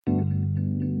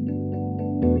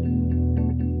Hey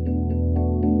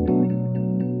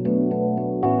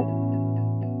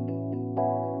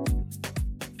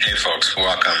folks,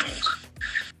 welcome.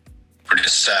 We're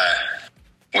just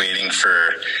waiting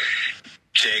for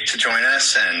Jake to join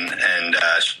us, and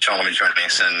Sean will be joining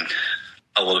us in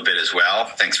a little bit as well.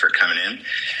 Thanks for coming in.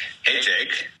 Hey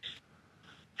Jake,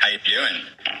 how you doing?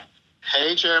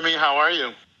 Hey Jeremy, how are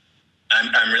you?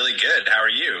 I'm really good. How are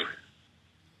you?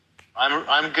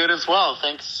 I'm good as well.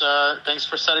 Thanks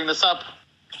for setting this up.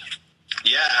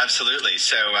 Yeah, absolutely.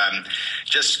 So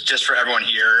just for everyone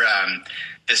here,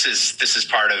 this is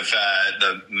part of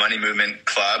the Money Movement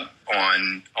Club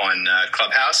on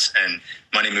Clubhouse, and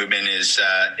Money Movement is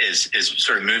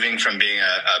sort of moving from being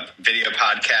a video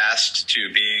podcast to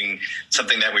being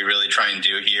something that we really try and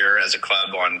do here as a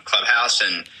club on Clubhouse.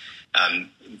 And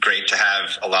great to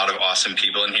have a lot of awesome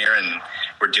people in here, and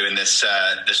we're doing this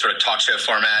sort of talk show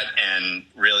format, and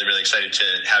really excited to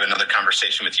have another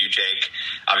conversation with you, Jake.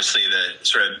 Obviously, the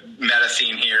sort of meta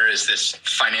theme here is this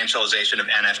financialization of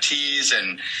NFTs,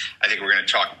 and I think we're going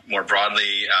to talk more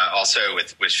broadly also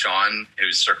with Sean,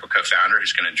 who's Circle co-founder,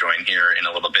 who's going to join here in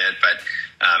a little bit. But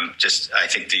I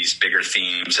think these bigger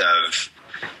themes of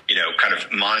kind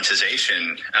of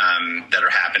monetization that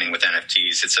are happening with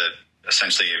NFTs. It's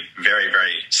essentially a very,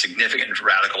 very significant,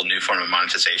 radical new form of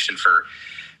monetization for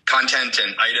content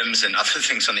and items and other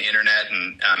things on the internet.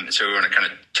 And so we want to kind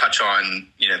of touch on,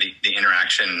 the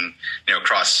interaction,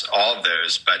 across all of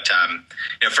those. But,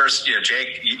 first,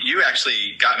 Jake, you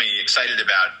actually got me excited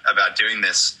about doing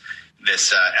this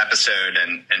episode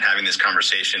and having this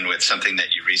conversation with something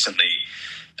that you recently,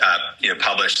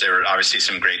 published. There were obviously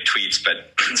some great tweets,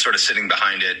 but sort of sitting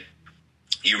behind it,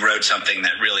 you wrote something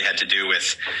that really had to do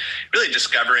with really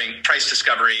discovering price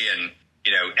discovery, and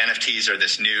NFTs are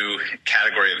this new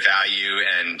category of value,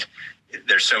 and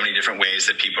there's so many different ways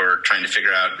that people are trying to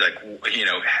figure out,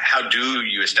 how do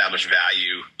you establish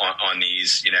value on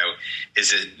these?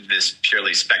 Is it this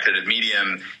purely speculative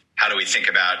medium? How do we think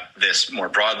about this more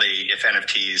broadly? If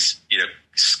NFTs,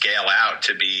 scale out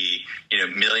to be,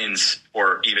 millions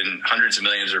or even hundreds of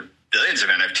millions or billions of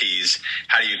NFTs,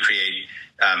 how do you create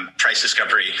price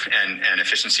discovery and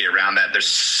efficiency around that? There's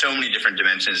so many different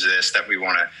dimensions of this that we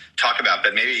want to talk about.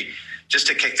 But maybe just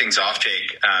to kick things off,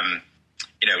 Jake,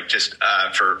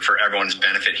 for everyone's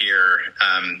benefit here,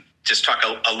 just talk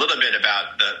a little bit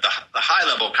about the high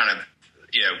level kind of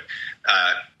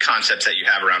concepts that you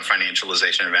have around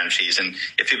financialization of NFTs, and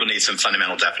if people need some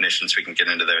fundamental definitions, we can get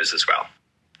into those as well.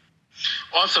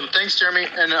 Awesome, thanks, Jeremy.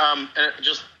 And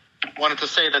just wanted to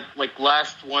say that the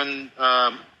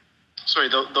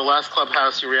last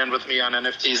Clubhouse you ran with me on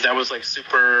NFTs, that was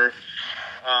super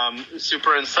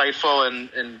insightful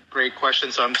and great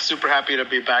questions. So I'm super happy to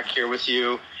be back here with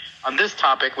you on this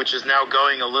topic, which is now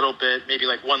going a little bit, maybe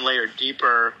one layer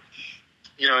deeper,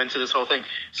 into this whole thing.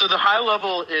 So the high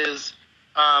level is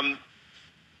that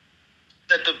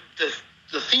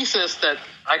the thesis that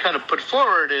I kind of put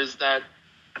forward is that,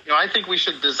 I think we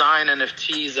should design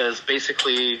NFTs as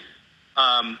basically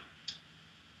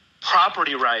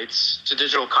property rights to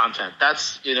digital content.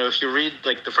 That's, if you read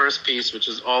the first piece, which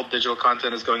is all digital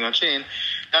content is going on chain,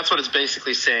 that's what it's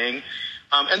basically saying.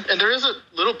 And there is a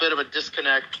little bit of a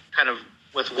disconnect kind of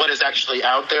with what is actually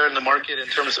out there in the market in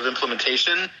terms of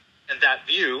implementation and that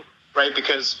view, right?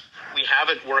 Because we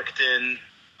haven't worked in,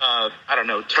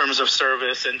 terms of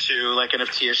service into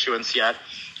NFT issuance yet,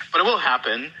 but it will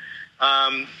happen.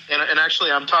 And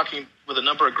actually I'm talking with a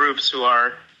number of groups who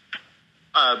are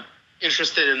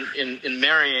interested in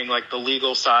marrying the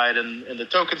legal side and the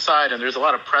token side, and there's a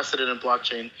lot of precedent in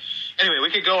blockchain. Anyway,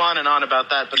 we could go on and on about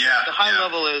that, but the high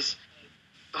level is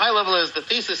the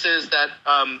thesis is that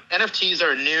NFTs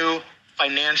are a new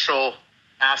financial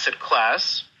asset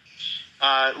class.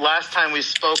 Last time we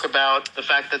spoke about the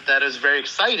fact that is very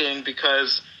exciting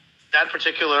because that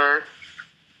particular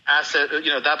asset,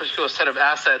 that particular set of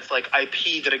assets like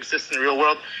IP that exists in the real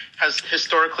world has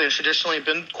historically and traditionally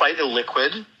been quite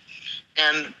illiquid.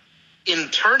 And in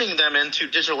turning them into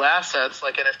digital assets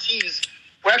like NFTs,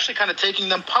 we're actually kind of taking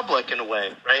them public in a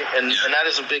way, right? And that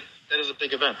is a big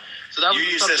event. So that was you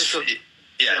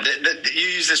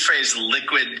use this phrase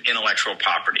liquid intellectual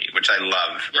property, which I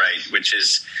love, right? Which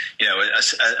is,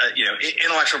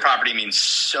 intellectual property means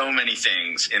so many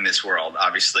things in this world,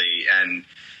 obviously, and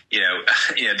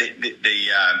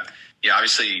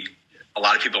obviously. A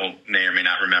lot of people may or may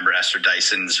not remember Esther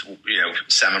Dyson's,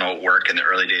 seminal work in the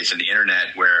early days of the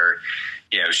internet, where,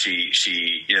 she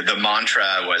the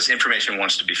mantra was information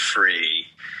wants to be free.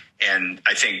 And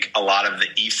I think a lot of the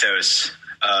ethos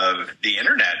of the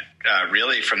internet,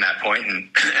 really from that point, and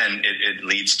it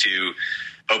leads to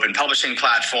open publishing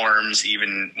platforms,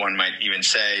 even one might even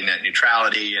say net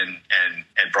neutrality and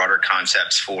broader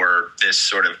concepts for this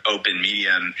sort of open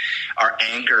medium are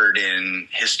anchored in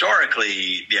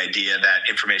historically the idea that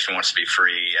information wants to be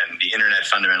free, and the internet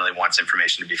fundamentally wants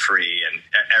information to be free, and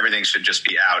everything should just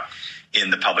be out in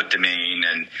the public domain.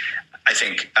 And I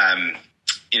think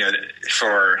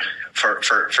for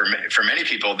many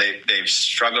people, they've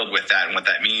struggled with that and what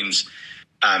that means.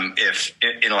 If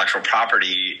intellectual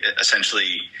property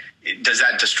essentially, does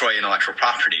that destroy intellectual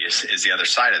property is the other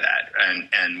side of that,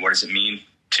 and what does it mean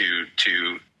to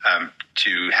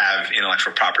have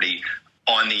intellectual property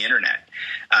on the internet?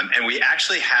 And we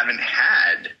actually haven't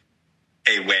had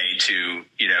a way to,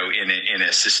 in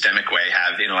a systemic way,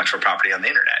 have intellectual property on the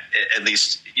internet. At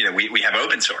least, we have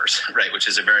open source, right, which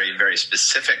is a very, very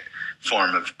specific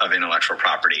form of intellectual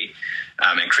property,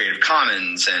 and Creative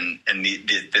Commons, and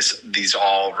these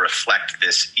all reflect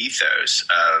this ethos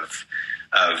of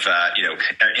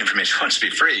information wants to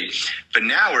be free. But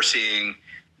now we're seeing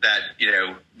that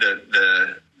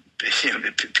the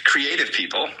creative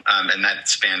people, and that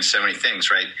spans so many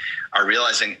things, right, are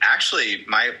realizing actually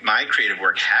my creative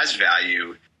work has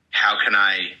value. How can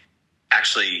I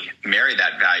actually marry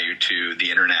that value to the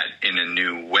internet in a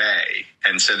new way?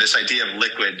 And so this idea of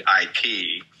liquid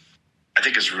IP, I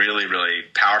think, is really, really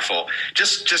powerful.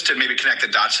 Just to maybe connect the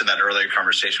dots to that earlier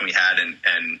conversation we had,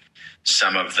 and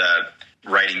some of the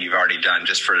writing you've already done,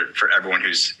 just for everyone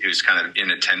who's kind of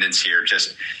in attendance here,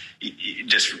 just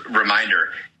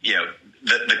reminder,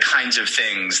 the kinds of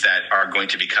things that are going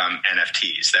to become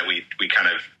NFTs that we kind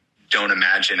of don't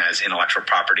imagine as intellectual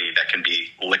property that can be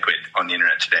liquid on the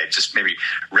internet today. Just maybe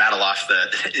rattle off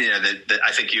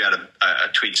I think you had a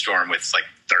tweet storm with like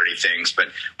 30 things, but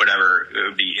whatever, it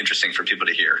would be interesting for people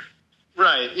to hear.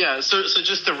 Right. Yeah. So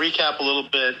just to recap a little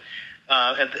bit,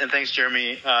 and thanks,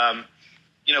 Jeremy.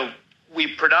 We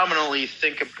predominantly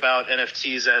think about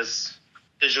NFTs as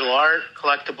digital art,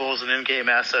 collectibles, and in-game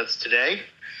assets today.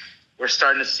 We're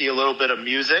starting to see a little bit of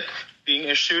music being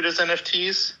issued as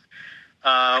NFTs.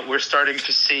 We're starting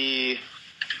to see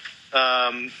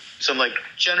some like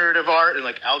generative art and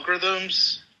like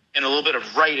algorithms, and a little bit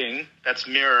of writing that's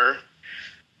mirror.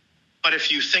 But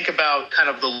if you think about kind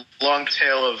of the long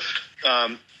tail of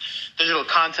digital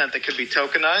content that could be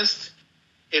tokenized,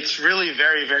 it's really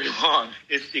very, very long.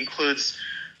 It includes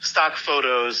stock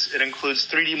photos. It includes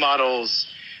 3D models.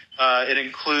 It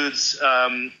includes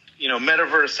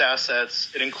metaverse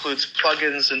assets. It includes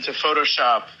plugins into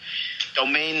Photoshop,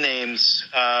 domain names,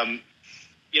 and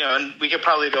we could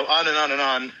probably go on and on and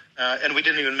on. And we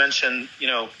didn't even mention,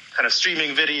 kind of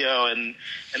streaming video and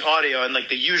audio and like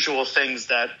the usual things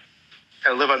that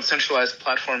kind of live on centralized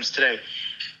platforms today.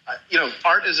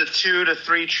 Art is a $2 to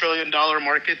 $3 trillion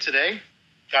market today.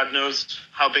 God knows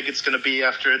how big it's going to be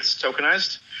after it's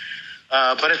tokenized.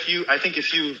 But if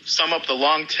you sum up the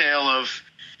long tail of,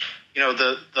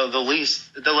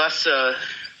 the less,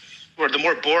 or the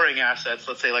more boring assets,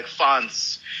 let's say like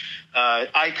fonts,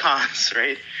 icons,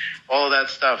 right? All of that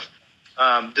stuff,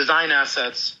 design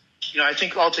assets. I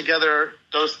think altogether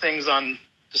those things on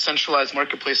decentralized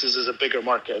marketplaces is a bigger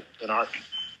market than art.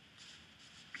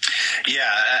 Yeah,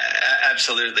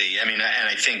 absolutely. I mean, and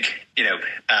I think,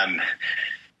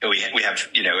 we have,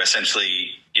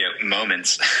 essentially,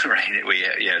 moments, right? We,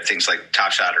 things like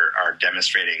Top Shot are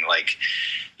demonstrating like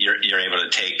you're able to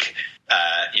take,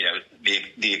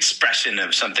 the expression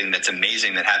of something that's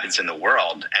amazing that happens in the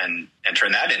world and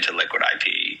turn that into liquid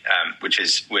IP, which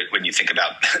is when you think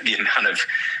about the amount of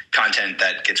content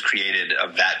that gets created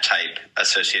of that type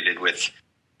associated with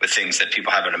things that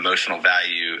people have an emotional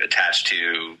value attached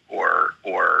to or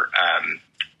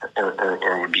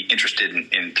would be interested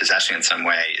in possessing in some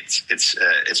way.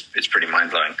 It's pretty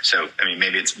mind blowing. So I mean,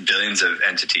 maybe it's billions of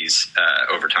entities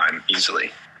over time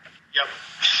easily. Yep.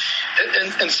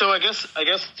 And so I guess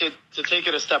to take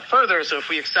it a step further, so if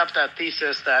we accept that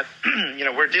thesis that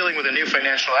we're dealing with a new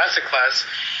financial asset class,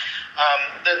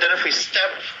 then if we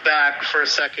step back for a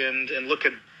second and look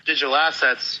at digital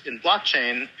assets in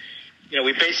blockchain,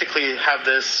 we basically have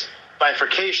this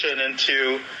bifurcation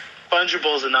into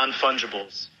fungibles and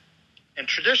non-fungibles. And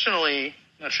historically,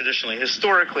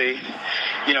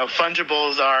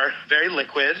 fungibles are very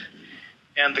liquid,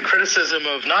 and the criticism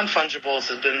of non-fungibles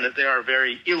has been that they are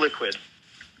very illiquid.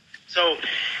 So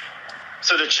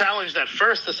to challenge that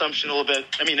first assumption a little bit,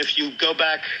 I mean, if you go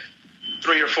back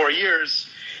 3 or 4 years,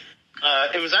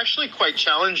 it was actually quite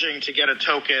challenging to get a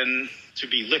token to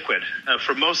be liquid.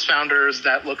 For most founders,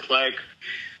 that looked like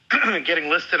getting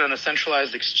listed on a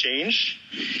centralized exchange.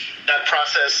 That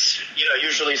process,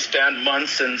 usually spanned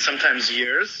months and sometimes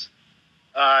years.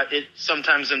 It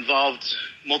sometimes involved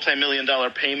multi-million-dollar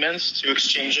payments to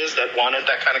exchanges that wanted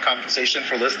that kind of compensation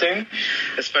for listing,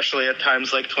 especially at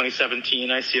times like 2017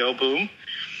 ICO boom.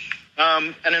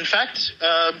 And in fact,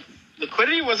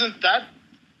 liquidity wasn't that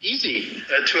easy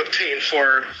to obtain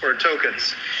for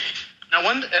tokens. Now,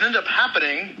 what ended up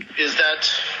happening is that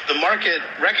the market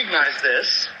recognized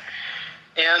this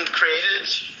and created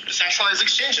decentralized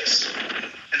exchanges.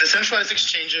 And decentralized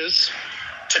exchanges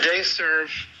today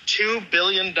serve $2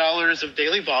 billion of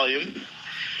daily volume,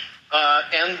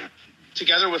 and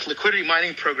together with liquidity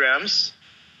mining programs,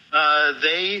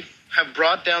 they have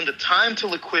brought down the time to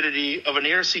liquidity of an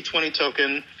ERC20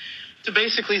 token to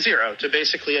basically zero, to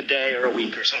basically a day or a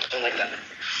week or something like that.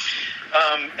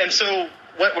 And so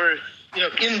what we're,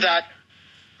 in that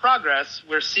progress,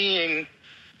 we're seeing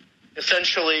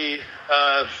essentially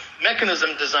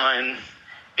mechanism design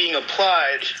being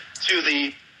applied to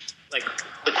the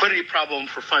liquidity problem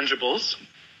for fungibles.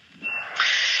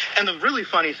 And the really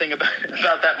funny thing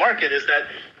about that market is that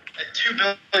at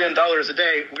 $2 billion a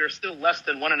day, we're still less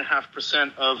than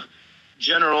 1.5% of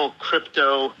general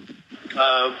crypto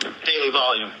daily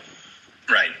volume.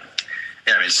 Right.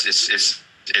 Yeah, I mean,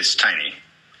 it's tiny.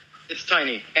 It's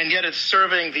tiny, and yet it's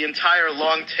serving the entire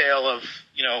long tail of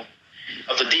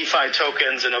of the DeFi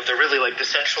tokens and of the really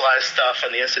decentralized stuff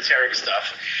and the esoteric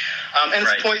stuff. And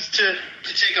it's poised to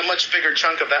take a much bigger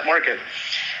chunk of that market.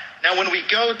 Now, when we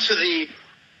go to the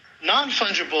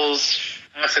non-fungibles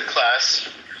asset class,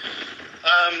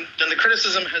 then the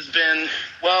criticism has been,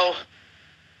 well,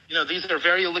 these are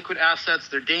very illiquid assets.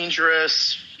 They're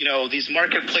dangerous. These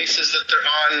marketplaces that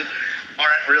they're on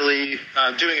aren't really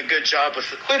doing a good job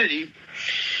with liquidity.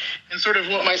 And sort of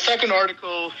what my second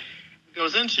article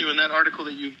goes into, in that article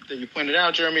that you pointed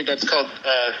out, Jeremy, that's called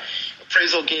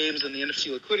Appraisal Games and the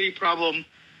NFT Liquidity Problem.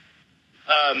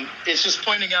 It's just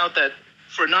pointing out that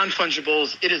for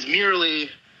non-fungibles, it is merely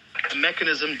a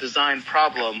mechanism design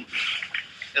problem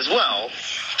as well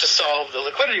to solve the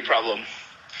liquidity problem.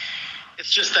 It's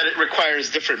just that it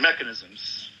requires different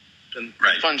mechanisms than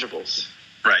fungibles.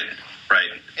 Right.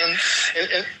 And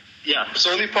yeah, so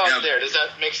let me pause there. Does that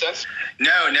make sense? No,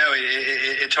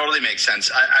 it totally makes sense.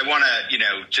 I want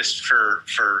to, just for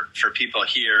people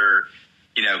here,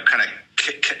 kind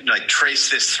of trace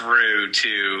this through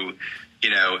to,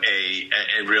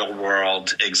 a real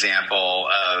world example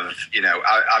of,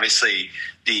 obviously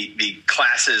the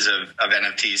classes of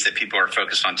NFTs that people are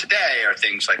focused on today are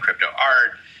things like crypto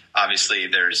art. Obviously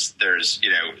there's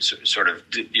sort of,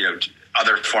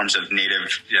 other forms of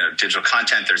native, digital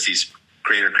content. There's these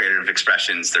greater creative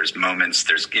expressions, there's moments,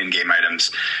 there's in-game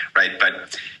items, right?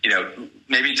 But,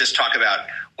 maybe just talk about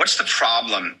what's the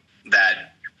problem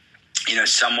that,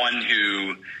 someone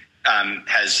who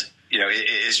has,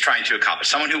 is trying to accomplish,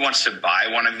 someone who wants to buy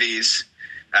one of these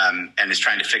and is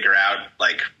trying to figure out,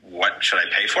 what should I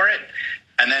pay for it?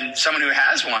 And then someone who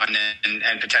has one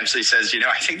and potentially says,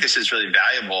 I think this is really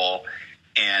valuable.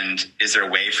 And is there a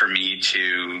way for me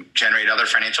to generate other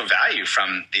financial value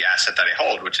from the asset that I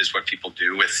hold, which is what people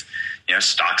do with,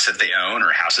 stocks that they own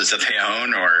or houses that they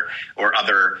own or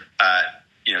other,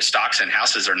 stocks and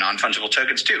houses are non-fungible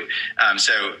tokens too.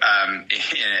 So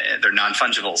they're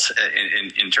non-fungibles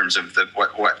in terms of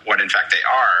what in fact they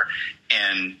are.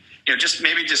 And, just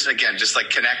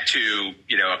connect to,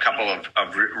 a couple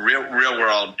of real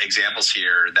world examples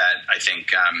here that I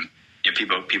think,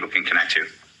 people can connect to.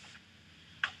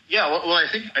 Yeah, well, I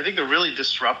think a really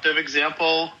disruptive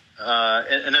example,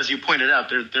 and as you pointed out,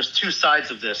 there's two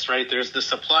sides of this, right? There's the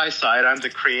supply side. I'm the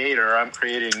creator. I'm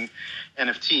creating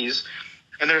NFTs.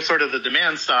 And there's sort of the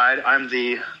demand side. I'm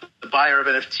the buyer of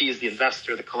NFTs, the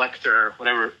investor, the collector,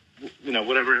 whatever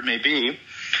it may be.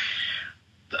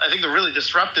 I think the really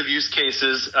disruptive use case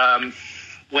is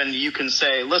when you can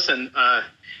say, listen,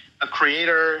 a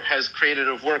creator has created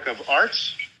a work of art,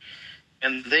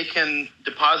 and they can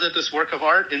deposit this work of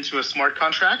art into a smart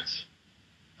contract.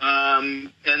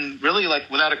 And really,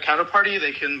 without a counterparty,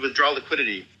 they can withdraw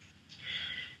liquidity.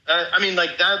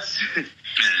 That's...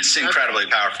 It's incredibly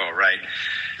powerful, right?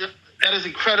 That is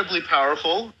incredibly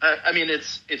powerful.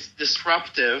 It's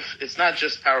disruptive. It's not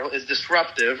just powerful, it's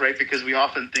disruptive, right? Because we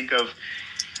often think of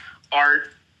art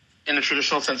in a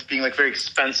traditional sense being very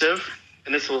expensive.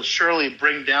 And this will surely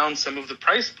bring down some of the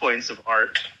price points of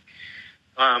art.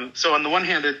 So on the one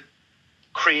hand, it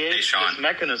creates this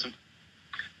mechanism.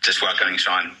 Just welcoming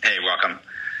Sean. Hey, welcome.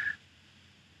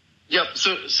 Yep.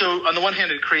 So on the one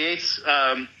hand, it creates,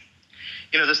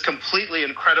 this completely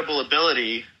incredible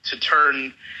ability to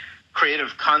turn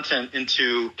creative content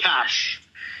into cash.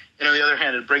 And on the other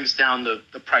hand, it brings down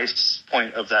the price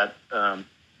point of that, of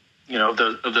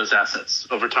those assets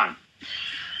over time.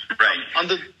 Right. On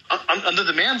the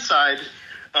demand side,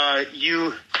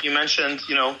 you mentioned,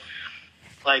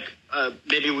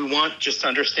 maybe we want just to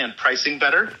understand pricing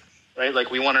better, right?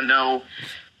 Like we want to know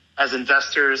as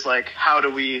investors, like how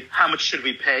much should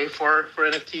we pay for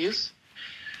NFTs?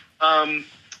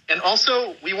 And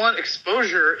also we want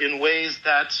exposure in ways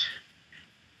that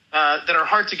are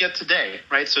hard to get today,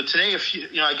 right? So today, if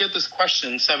I get this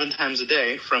question 7 times a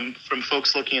day from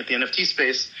folks looking at the NFT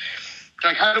space,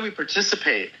 like how do we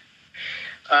participate?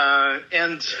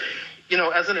 And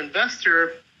as an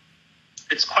investor,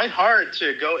 it's quite hard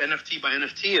to go NFT by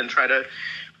NFT and try to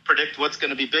predict what's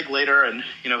going to be big later, and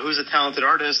who's a talented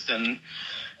artist, and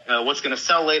what's going to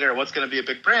sell later, what's going to be a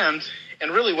big brand.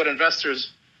 And really, what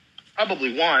investors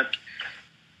probably want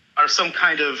are some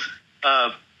kind of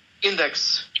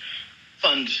index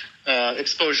fund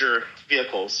exposure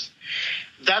vehicles.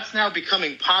 That's now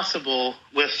becoming possible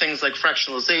with things like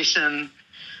fractionalization,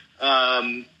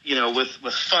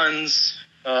 with funds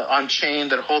on chain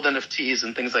that hold NFTs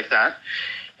and things like that.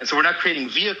 And so we're not creating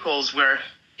vehicles where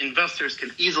investors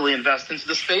can easily invest into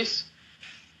the space,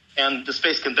 and the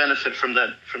space can benefit from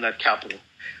that capital.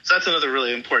 So that's another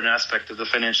really important aspect of the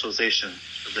financialization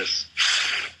of this.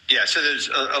 Yeah, so there's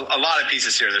a lot of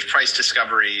pieces here. There's price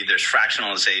discovery, there's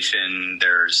fractionalization,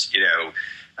 there's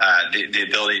the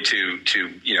ability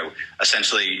to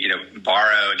essentially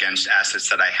borrow against assets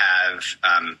that I have.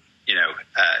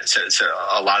 So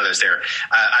a lot of those there.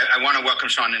 I want to welcome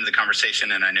Sean into the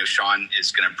conversation, and I know Sean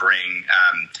is going to bring,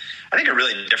 I think, a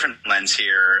really different lens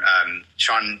here.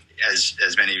 Sean,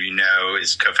 as many of you know,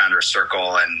 is co-founder of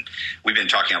Circle, and we've been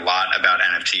talking a lot about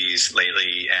NFTs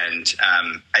lately. And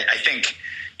I think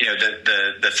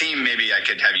the theme maybe I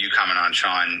could have you comment on,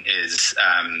 Sean, is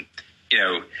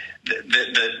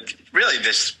really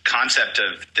this concept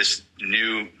of this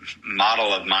new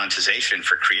model of monetization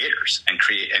for creators and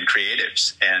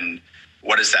creatives, and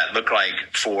what does that look like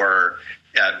for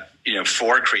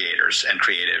creators and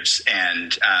creatives,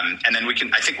 and then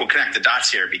I think we'll connect the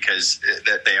dots here, because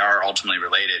that they are ultimately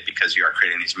related, because you are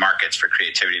creating these markets for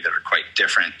creativity that are quite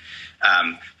different.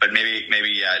 But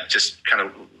maybe just kind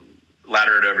of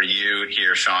ladder it over to you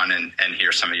here, Sean, and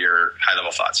hear some of your high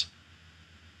level thoughts.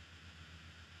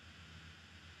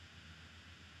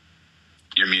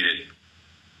 You're muted.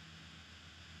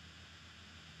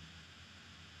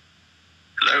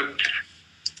 Hello?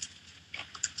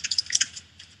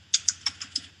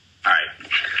 All right.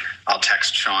 I'll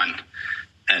text Sean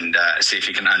and see if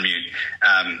he can unmute.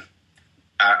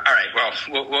 All right. Well,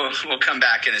 we'll come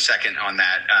back in a second on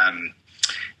that,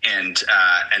 and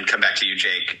come back to you,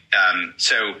 Jake.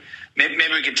 So maybe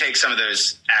we could take some of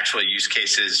those actual use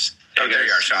cases. Oh, there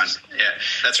you are, Sean. Yeah,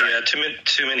 that's right. Yeah,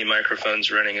 too many microphones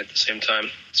running at the same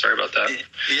time. Sorry about that.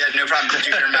 Yeah, no problem. Did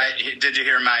you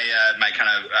hear my kind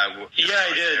of? Yeah,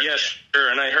 I did. Yeah,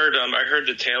 sure. And I heard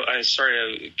the tail. Sorry,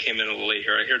 I came in a little late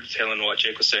here. I heard the tail end of what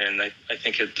Jake was saying. I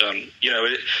think it's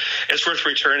worth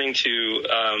returning to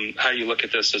how you look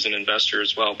at this as an investor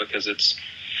as well, because it's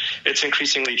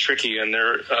increasingly tricky, and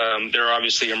there are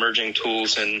obviously emerging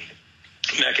tools and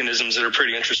mechanisms that are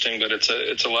pretty interesting, but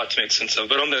it's a lot to make sense of.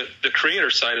 But on the creator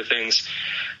side of things,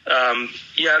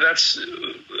 that's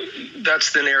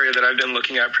an area that I've been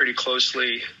looking at pretty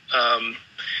closely,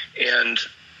 and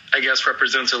I guess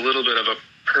represents a little bit of a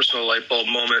personal light bulb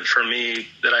moment for me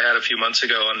that I had a few months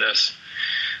ago on this,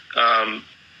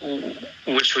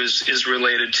 which is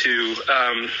related to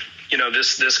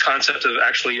this concept of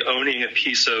actually owning a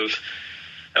piece of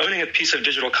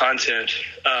digital content,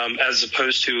 as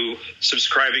opposed to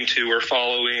subscribing to or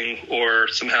following or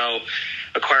somehow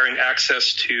acquiring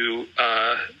access to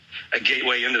a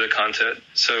gateway into the content.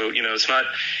 So, it's not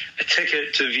a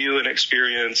ticket to view an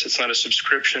experience. It's not a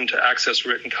subscription to access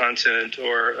written content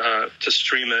or to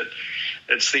stream it.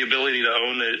 It's the ability to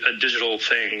own a digital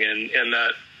thing, and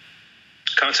that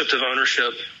concept of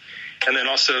ownership, and then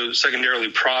also secondarily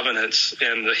provenance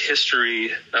and the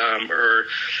history or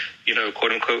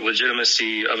quote unquote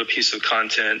legitimacy of a piece of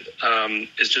content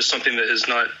is just something that has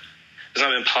not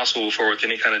been possible before with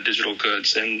any kind of digital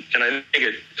goods. And I think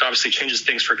it obviously changes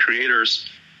things for creators,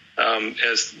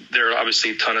 as there are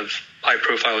obviously a ton of high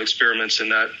profile experiments in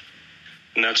that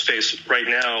space right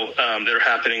now that are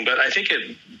happening. But I think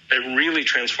it really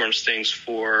transforms things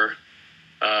for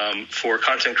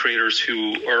content creators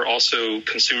who are also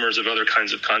consumers of other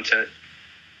kinds of content.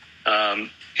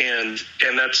 And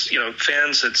that's,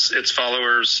 fans, it's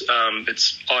followers,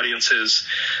 it's audiences.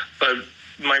 But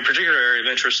my particular area of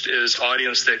interest is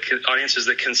audiences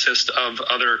that consist of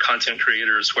other content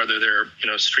creators, whether they're,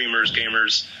 streamers,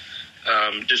 gamers,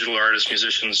 digital artists,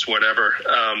 musicians, whatever.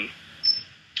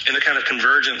 and the kind of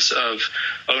convergence of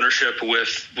ownership with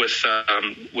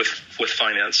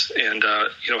finance, and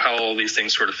how all these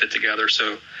things sort of fit together.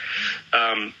 So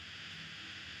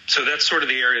that's sort of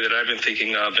the area that I've been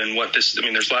thinking of, and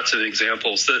there's lots of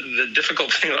examples. The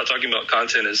difficult thing about talking about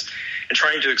content is, and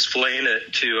trying to explain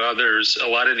it to others, a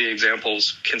lot of the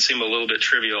examples can seem a little bit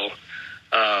trivial.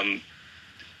 And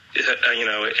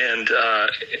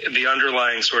the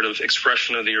underlying sort of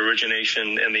expression of the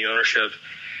origination and the ownership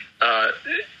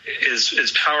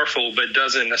is powerful, but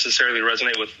doesn't necessarily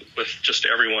resonate with just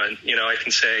everyone.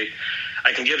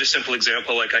 I can give a simple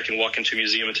example, like I can walk into a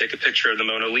museum and take a picture of the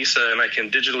Mona Lisa, and I can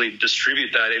digitally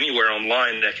distribute that anywhere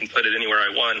online. I can put it anywhere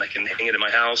I want. I can hang it in my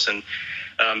house,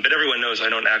 but everyone knows I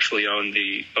don't actually own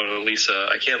the Mona Lisa.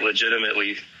 I can't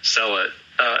legitimately sell it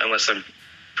unless I'm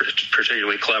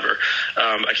particularly clever.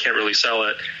 I can't really sell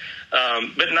it.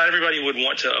 But not everybody would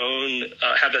want to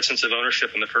have that sense of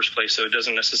ownership in the first place, so it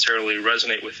doesn't necessarily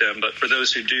resonate with them. But for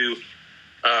those who do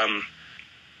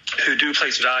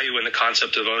place value in the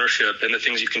concept of ownership and the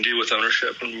things you can do with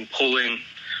ownership, and pulling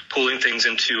things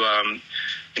into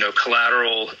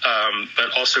collateral,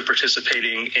 but also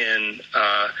participating in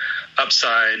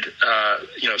upside,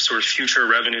 sort of future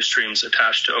revenue streams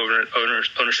attached to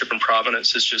ownership and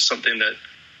provenance, is just something that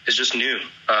is just new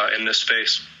in this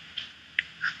space.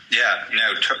 Yeah,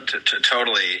 no,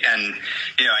 totally. And,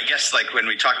 I guess like when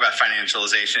we talk about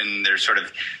financialization, there's sort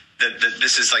of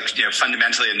this is like,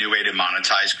 fundamentally a new way to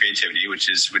monetize creativity, which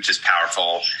is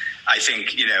powerful. I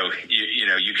think,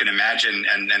 you can imagine,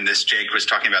 and this Jake was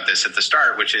talking about this at the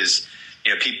start, which is,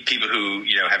 people who,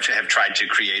 have tried to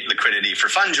create liquidity for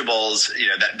fungibles,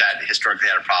 that historically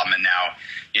had a problem. And now,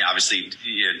 obviously,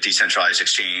 decentralized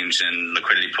exchange and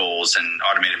liquidity pools and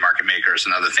automated market makers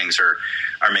and other things are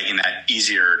making that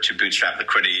easier to bootstrap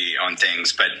liquidity on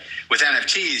things. But with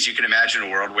NFTs, you can imagine a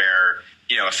world where,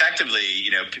 effectively,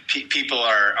 people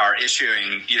are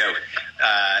issuing,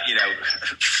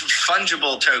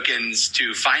 fungible tokens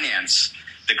to finance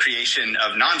the creation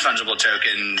of non-fungible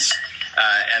tokens.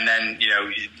 And then,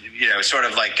 sort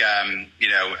of like,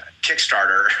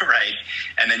 Kickstarter, right?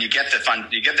 And then you get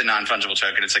the non-fungible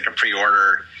token. It's like a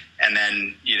pre-order. And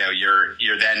then,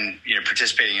 you're then,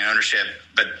 participating in ownership,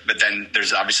 but then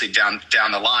there's obviously down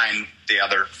the line, the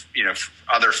other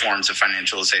forms of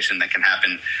financialization that can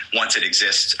happen once it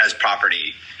exists as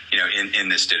property, in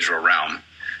this digital realm.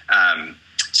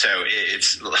 So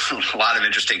it's a lot of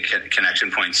interesting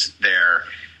connection points there.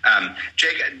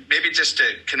 Jake, maybe just to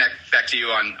connect back to you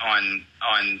on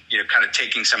kind of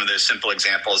taking some of those simple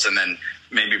examples and then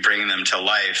maybe bringing them to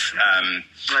life.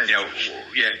 Right.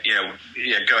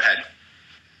 Go ahead.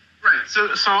 Right.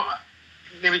 So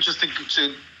maybe just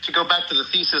to go back to the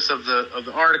thesis of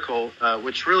the article,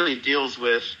 which really deals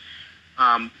with,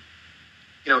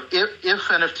 if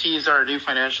NFTs are a new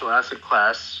financial asset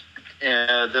class,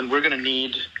 then we're going to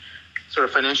need sort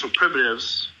of financial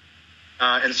primitives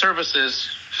and services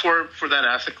for that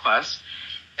asset class.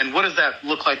 And what does that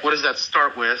look like? What does that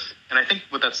start with? And I think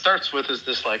what that starts with is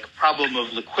this like problem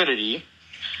of liquidity.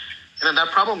 And then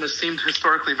that problem has seemed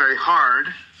historically very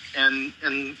hard. And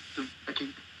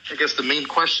I guess the main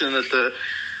question that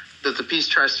the piece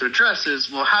tries to address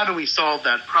is, well, how do we solve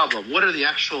that problem? What are the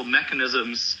actual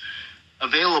mechanisms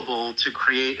available to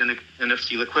create an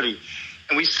NFT liquidity?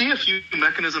 And we see a few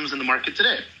mechanisms in the market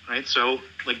today, right? So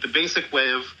like the basic way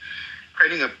of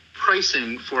creating a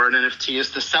pricing for an NFT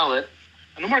is to sell it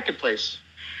on the marketplace,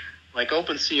 like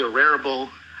OpenSea or Rarible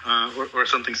or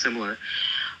something similar.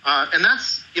 And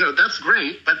that's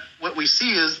great. But what we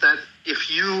see is that if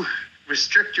you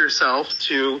restrict yourself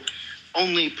to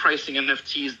only pricing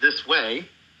NFTs this way,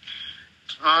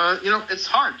 it's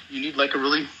hard. You need like a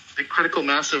really big critical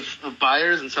mass of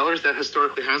buyers and sellers that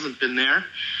historically hasn't been there.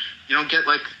 You don't get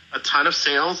like a ton of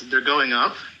sales. They're going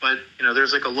up, but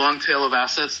there's like a long tail of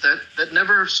assets that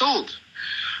never sold.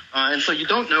 And so you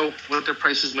don't know what their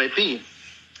prices might be.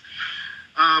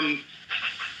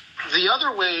 The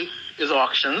other way is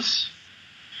auctions.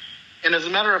 And as a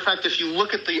matter of fact, if you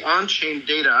look at the on-chain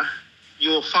data, you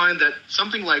will find that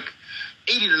something like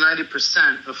 80 to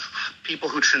 90% of people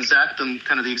who transact on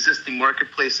kind of the existing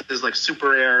marketplaces like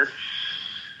Super Air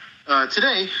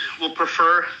today will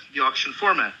prefer the auction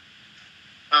format.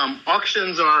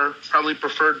 Auctions are probably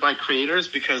preferred by creators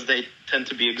because they tend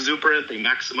to be exuberant. They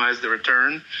maximize the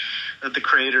return that the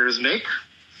creators make.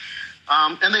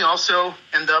 And they also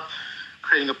end up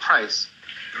creating a price.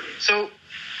 So,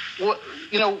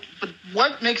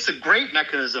 what makes a great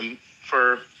mechanism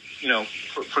for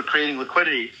creating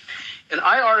liquidity? And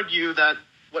I argue that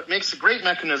what makes a great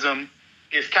mechanism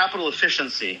is capital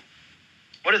efficiency.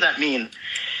 What does that mean?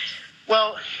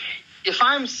 Well, if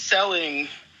I'm selling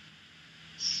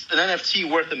an NFT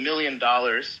worth $1 million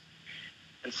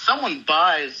and someone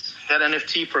buys that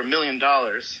NFT for $1 million,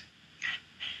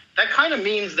 that kind of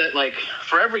means that, like,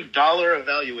 for every dollar of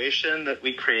valuation that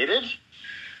we created,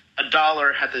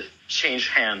 $1 had to change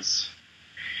hands.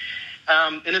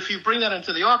 And if you bring that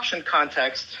into the auction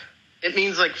context, it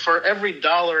means, like, for every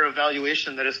dollar of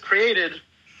valuation that is created,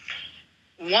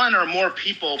 one or more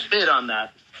people bid on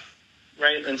that,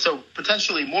 right? And so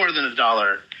potentially more than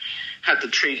 $1 had to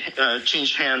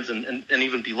change hands and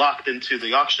even be locked into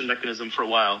the auction mechanism for a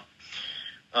while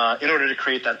in order to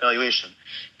create that valuation.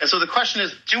 And so the question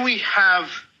is, do we have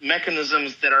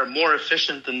mechanisms that are more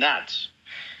efficient than that,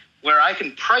 where I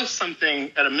can price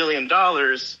something at $1 million,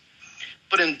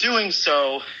 but in doing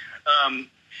so,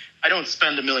 I don't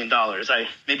spend $1 million. I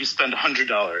maybe spend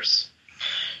 $100.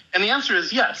 And the answer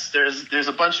is yes. There's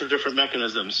a bunch of different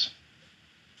mechanisms.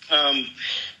 Kind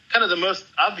of the most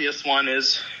obvious one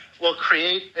is, we'll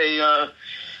create a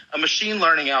machine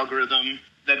learning algorithm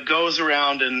that goes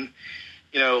around and,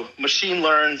 machine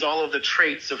learns all of the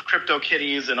traits of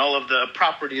CryptoKitties and all of the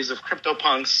properties of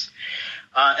CryptoPunks,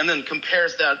 and then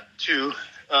compares that to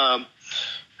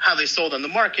how they sold on the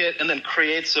market, and then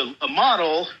creates a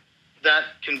model that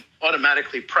can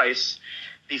automatically price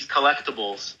these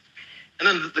collectibles. And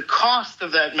then the cost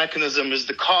of that mechanism is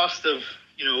the cost of,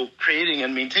 creating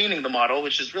and maintaining the model,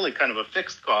 which is really kind of a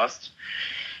fixed cost.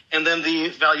 And then the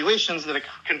valuations that it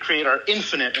can create are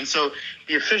infinite. And so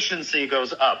the efficiency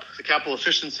goes up. The capital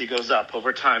efficiency goes up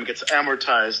over time, gets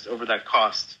amortized over that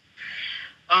cost.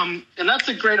 And that's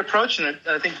a great approach. And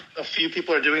I think a few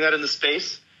people are doing that in the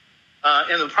space.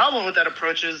 And the problem with that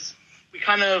approach is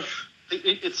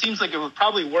it seems like it would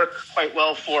probably work quite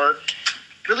well for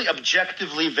really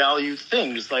objectively valued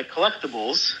things like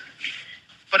collectibles,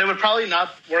 but it would probably not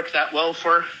work that well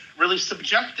for really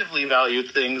subjectively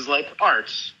valued things like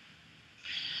art.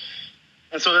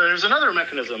 And so there's another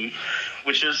mechanism,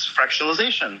 which is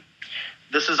fractionalization.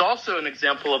 This is also an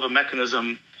example of a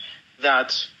mechanism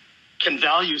that can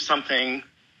value something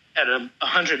at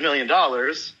 $100 million,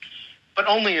 but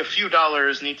only a few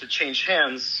dollars need to change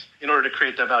hands in order to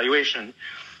create that valuation.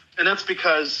 And that's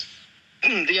because the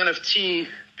NFT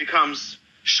becomes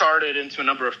sharded into a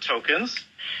number of tokens,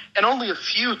 and only a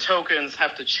few tokens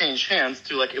have to change hands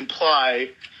to imply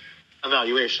a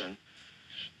valuation.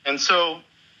 And so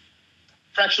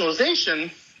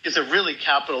fractionalization is a really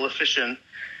capital efficient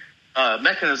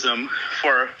mechanism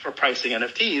for pricing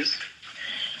NFTs,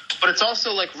 but it's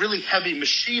also really heavy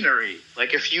machinery.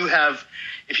 If you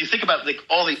think about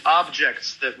all the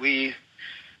objects that we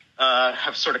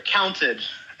have sort of counted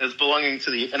as belonging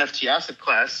to the NFT asset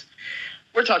class,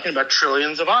 we're talking about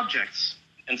trillions of objects.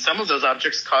 And some of those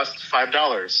objects cost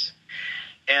 $5.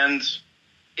 And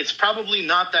it's probably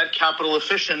not that capital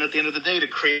efficient at the end of the day to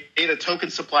create a token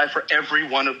supply for every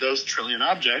one of those trillion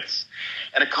objects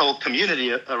and a whole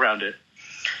community around it.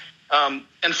 And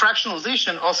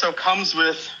fractionalization also comes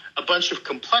with a bunch of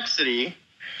complexity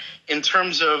in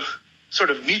terms of sort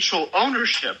of mutual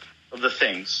ownership of the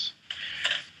things.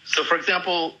 So, for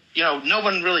example, no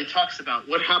one really talks about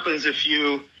what happens if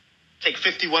you take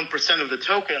 51% of the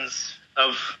tokens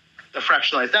of the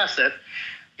fractionalized asset,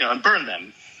 and burn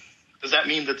them. Does that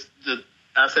mean that the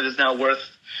asset is now worth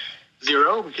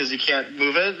zero because you can't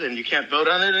move it and you can't vote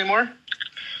on it anymore?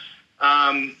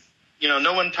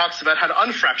 No one talks about how to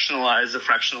unfractionalize a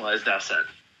fractionalized asset.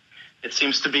 It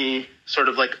seems to be sort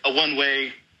of like a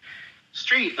one-way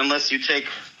street unless you take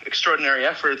extraordinary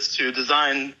efforts to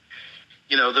design,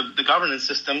 the governance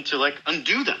system to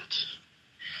undo that.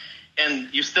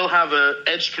 And you still have an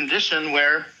edge condition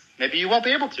where maybe you won't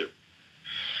be able to.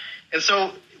 And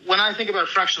so when I think about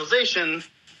fractionalization,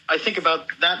 I think about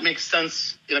that makes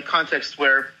sense in a context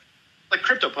where, like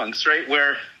CryptoPunks, right,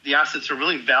 where the assets are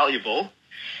really valuable,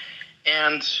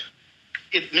 and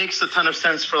it makes a ton of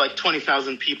sense for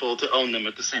 20,000 people to own them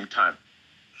at the same time.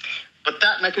 But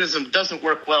that mechanism doesn't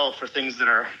work well for things that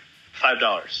are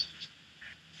 $5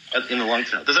 in the long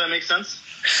term. Does that make sense?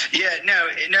 Yeah, no,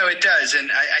 it does.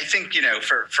 And I think,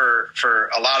 for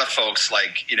a lot of folks,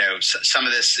 some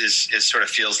of this is sort of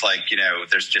feels like,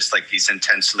 there's just these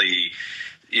intensely,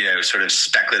 sort of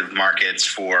speculative markets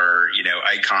for,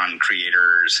 icon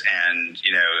creators, and,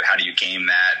 how do you game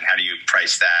that and how do you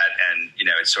price that? And,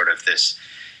 it's sort of this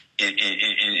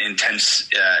intense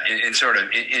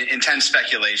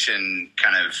speculation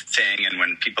kind of thing. And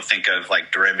when people think of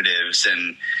derivatives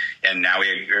and now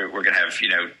we're going to have,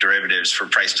 derivatives for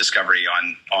price discovery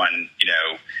on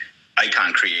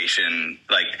icon creation,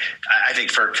 I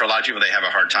think for a lot of people, they have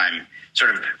a hard time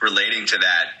sort of relating to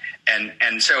that.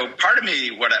 And so part of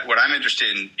me, what I'm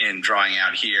interested in drawing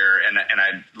out here, and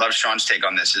I love Sean's take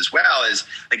on this as well, is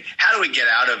like, how do we get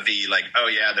out of the like, oh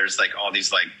yeah, there's like all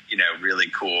these like, really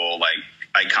cool like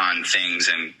icon things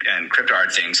and crypto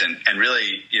art things, and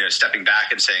really, stepping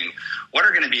back and saying, what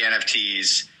are going to be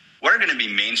NFTs? What are going to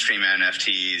be mainstream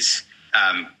NFTs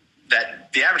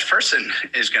that the average person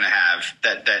is going to have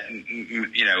that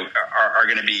are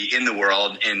going to be in the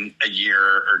world in a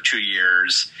year or 2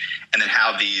 years, and then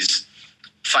how these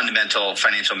fundamental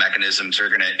financial mechanisms are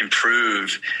going to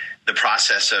improve the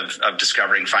process of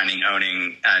discovering, finding,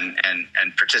 owning,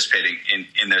 and participating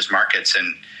in those markets.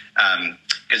 And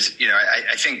because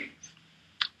I think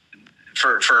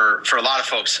for a lot of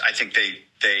folks, I think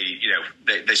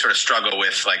they sort of struggle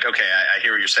with like, okay, I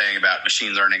hear what you're saying about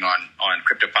machine learning on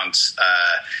CryptoPunks,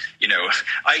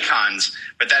 icons,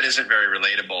 but that isn't very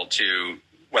relatable to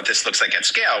what this looks like at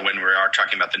scale when we are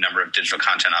talking about the number of digital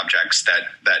content objects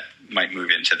that might move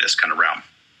into this kind of realm.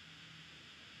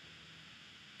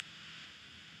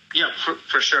 Yeah,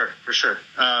 for sure.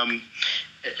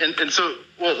 And so,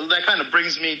 well, that kind of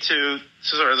brings me to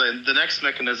sort of the next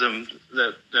mechanism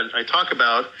that I talk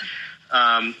about,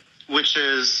 which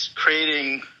is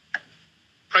creating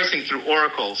pricing through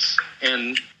oracles.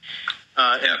 And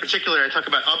in particular, I talk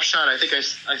about Upshot. I think I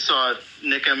saw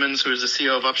Nick Emmons, who is the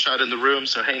CEO of Upshot, in the room.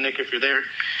 So, hey, Nick, if you're there.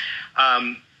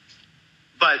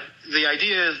 But the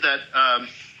idea is that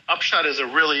Upshot is a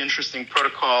really interesting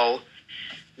protocol,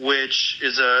 which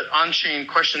is an on-chain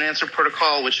question-answer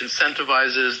protocol, which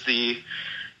incentivizes the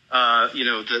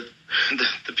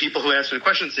people who answer the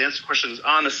questions to answer questions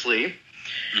honestly.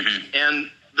 Mm-hmm.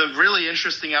 And the really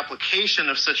interesting application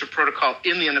of such a protocol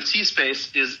in the NFT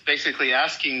space is basically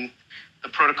asking the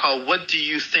protocol, what do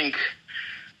you think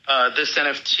this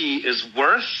NFT is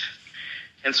worth?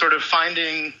 And sort of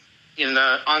finding in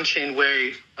an on-chain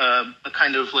way a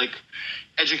kind of like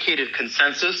educated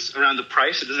consensus around the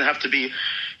price. It doesn't have to be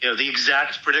the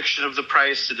exact prediction of the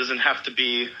price. It doesn't have to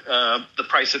be the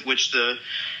price at which the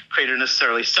creator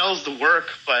necessarily sells the work,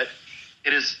 but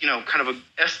it is kind of an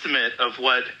estimate of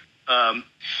what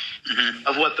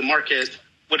of what the market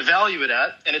would value it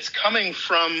at, and it's coming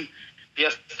from the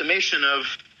estimation of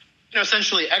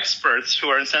essentially experts who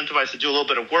are incentivized to do a little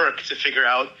bit of work to figure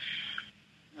out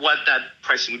what that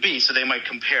pricing would be. So they might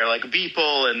compare like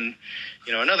Beeple and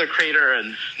another creator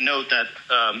and note that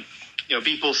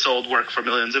Beeple sold work for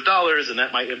millions of dollars, and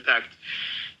that might impact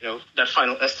that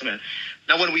final estimate.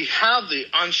 Now, when we have the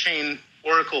on-chain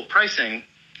Oracle pricing,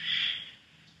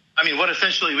 I mean, what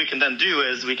essentially we can then do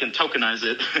is we can tokenize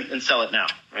it and sell it now,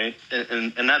 right?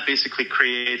 And that basically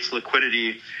creates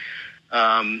liquidity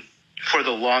for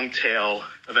the long tail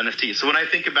of NFTs. So when I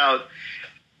think about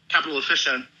capital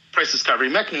efficient price discovery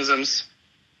mechanisms,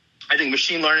 I think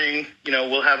machine learning,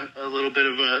 will have a little bit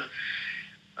of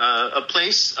a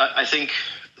place. I think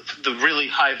the really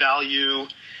high value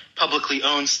publicly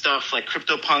owned stuff like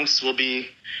CryptoPunks will be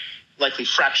likely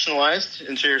fractionalized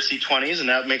into your C20s, and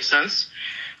that makes sense.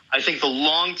 I think the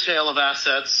long tail of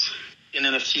assets in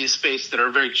NFT space that are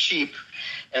very cheap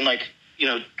and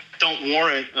don't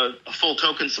warrant a full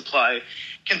token supply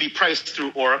can be priced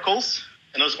through oracles,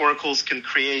 and those oracles can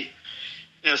create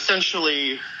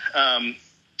essentially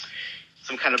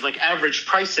some kind of like average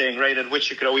pricing, right, at which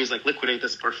you could always liquidate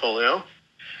this portfolio.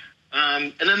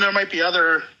 And then there might be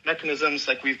other mechanisms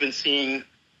like we've been seeing,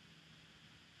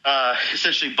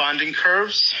 essentially bonding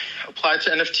curves applied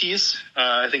to NFTs.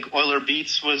 I think Euler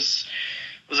Beats was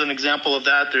an example of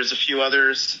that. There's a few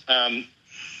others.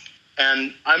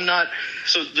 And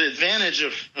so the advantage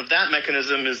of that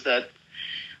mechanism is that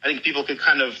I think people can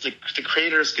the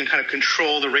creators can kind of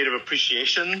control the rate of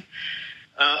appreciation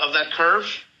of that curve,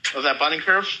 of that bonding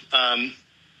curve.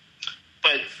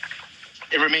 But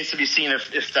it remains to be seen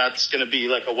if that's going to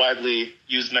be a widely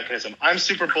used mechanism. I'm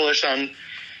super bullish on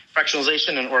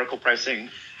fractionalization and oracle pricing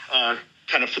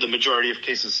kind of for the majority of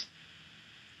cases.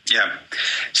 Yeah.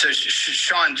 So,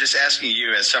 Sean, just asking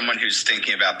you as someone who's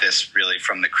thinking about this really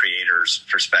from the creator's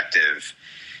perspective,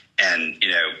 and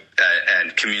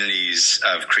and communities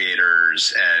of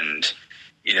creators, and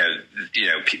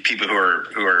people who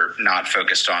are not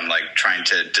focused on trying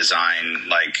to design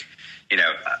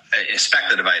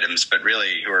speculative items, but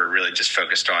really who are really just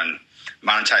focused on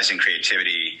monetizing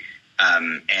creativity,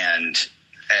 and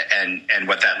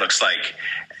what that looks like.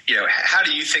 How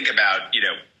do you think about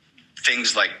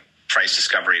things like price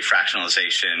discovery,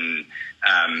 fractionalization,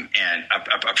 and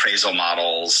appraisal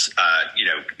models,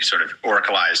 sort of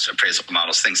oracleized appraisal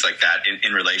models, things like that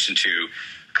in relation to,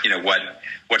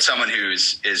 what someone who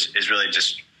is really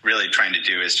just really trying to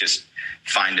do is just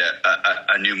find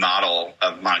a new model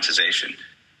of monetization.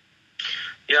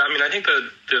 Yeah, I mean, I think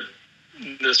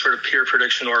the sort of peer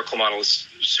prediction oracle model is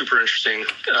super interesting,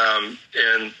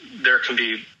 and there can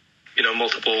be,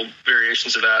 multiple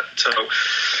variations of that. So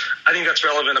I think that's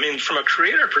relevant. I mean, from a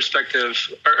creator perspective,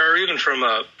 or even from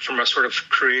a sort of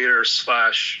creator /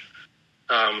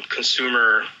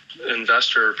 consumer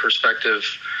investor perspective,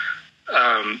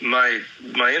 my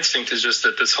instinct is just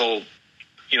that this whole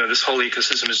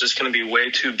ecosystem is just going to be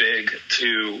way too big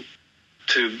to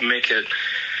make it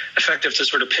effective to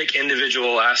sort of pick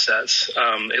individual assets,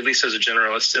 at least as a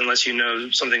generalist, unless you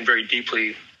know something very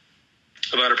deeply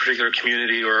about a particular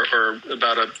community or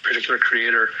about a particular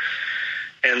creator.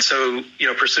 And so,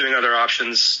 pursuing other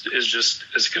options is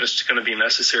going to be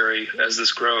necessary as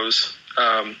this grows,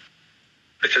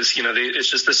 because it's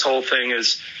just, this whole thing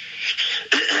is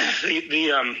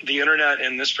the internet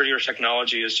and this particular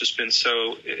technology has just been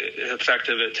so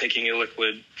effective at taking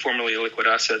formerly illiquid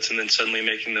assets and then suddenly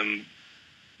making them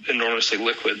enormously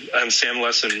liquid. And Sam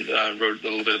Lessin wrote a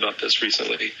little bit about this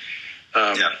recently.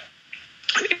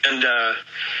 And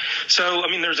so, I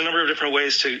mean, there's a number of different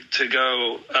ways to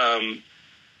go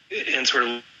in sort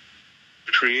of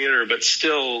creator, but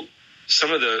still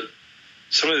some of the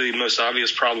most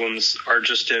obvious problems are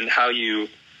just in how you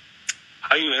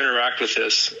interact with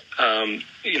this.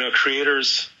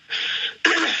 Creators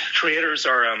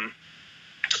are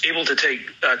able to take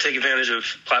advantage of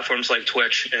platforms like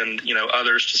Twitch and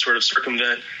others to sort of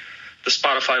circumvent the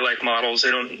Spotify-like models. They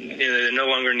no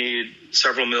longer need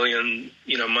several million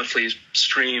monthly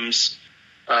streams,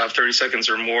 30 seconds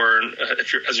or more.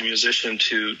 If you're as a musician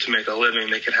to make a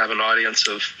living, they can have an audience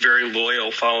of very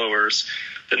loyal followers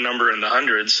that number in the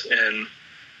hundreds and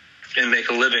make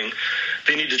a living.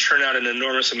 They need to churn out an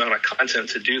enormous amount of content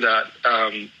to do that.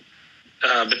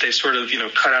 But they sort of,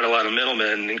 cut out a lot of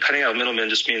middlemen, and cutting out middlemen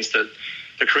just means that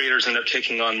the creators end up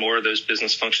taking on more of those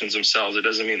business functions themselves. It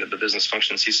doesn't mean that the business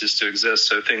function ceases to exist.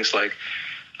 So things like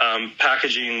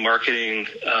packaging, marketing,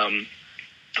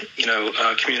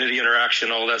 community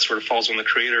interaction, all that sort of falls on the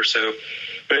creator. So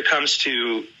when it comes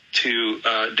to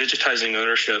digitizing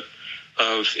ownership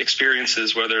of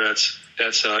experiences, whether that's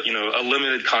a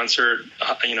limited concert,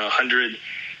 100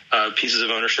 pieces of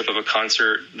ownership of a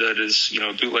concert that is,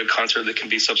 a bootleg concert that can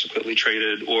be subsequently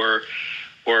traded, or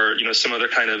some other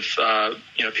kind of,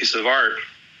 piece of art.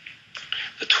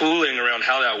 The tooling around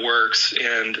how that works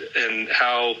and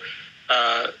how,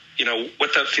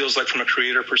 what that feels like from a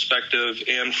creator perspective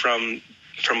and from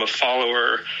a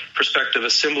follower perspective,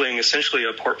 assembling essentially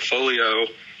a portfolio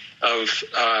of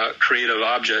creative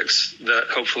objects that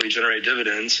hopefully generate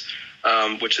dividends,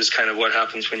 which is kind of what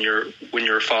happens when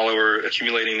you're a follower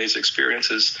accumulating these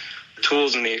experiences. The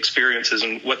tools and the experiences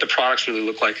and what the products really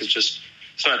look like is just,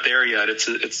 it's not there yet. It's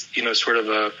sort of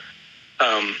a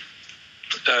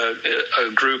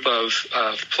group of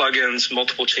plugins,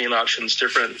 multiple chain options,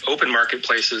 different open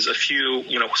marketplaces, a few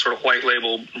sort of white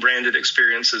label branded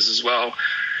experiences as well.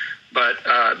 But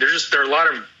there are a lot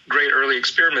of great early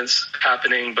experiments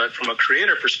happening. But from a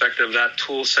creator perspective, that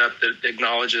tool set that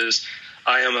acknowledges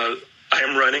I am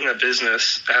running a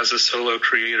business as a solo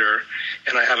creator,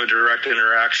 and I have a direct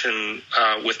interaction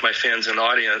with my fans and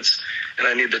audience, and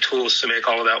I need the tools to make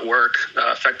all of that work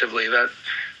effectively. That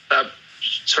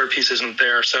sort of piece isn't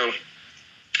there. So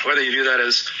whether you do that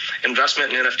as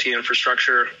investment in NFT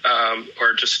infrastructure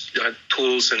or just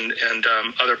tools and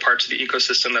other parts of the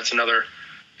ecosystem, that's another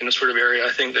sort of area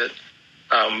I think that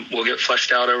will get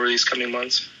fleshed out over these coming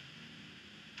months.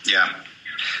 Yeah,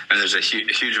 and there's a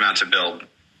huge amount to build.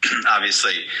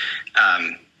 Obviously,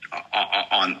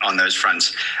 on those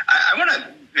fronts, I want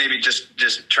to maybe just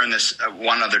turn this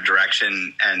one other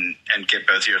direction and get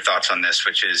both of your thoughts on this,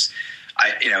 which is,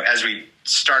 as we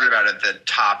started out at the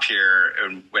top here,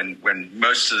 when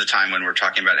most of the time when we're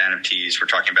talking about NFTs, we're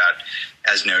talking about,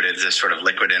 as noted, this sort of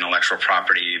liquid intellectual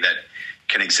property that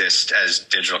can exist as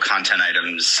digital content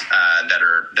items that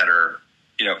are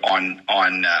on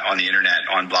the internet,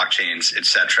 on blockchains,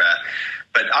 etc.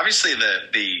 But obviously,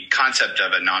 the concept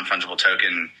of a non-fungible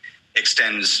token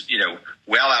extends,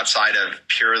 well outside of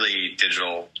purely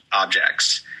digital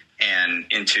objects and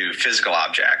into physical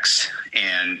objects,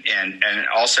 and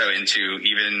also into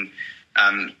even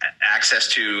access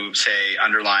to, say,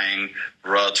 underlying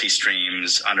royalty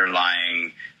streams,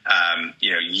 underlying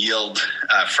yield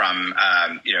from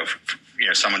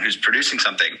someone who's producing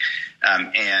something,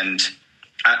 and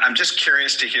I'm just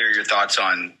curious to hear your thoughts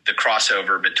on the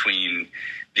crossover between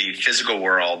the physical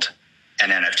world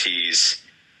and NFTs,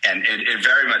 it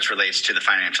very much relates to the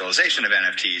financialization of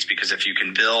NFTs, because if you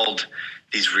can build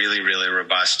these really, really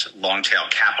robust long-tail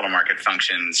capital market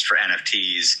functions for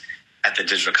NFTs at the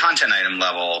digital content item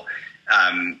level,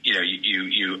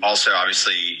 you also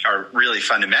obviously are really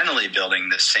fundamentally building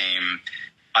the same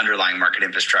underlying market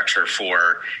infrastructure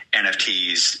for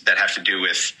NFTs that have to do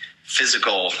with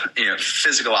physical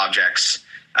objects,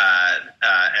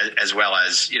 as well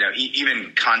as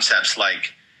even concepts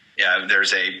like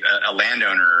there's a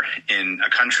landowner in a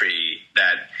country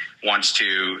that wants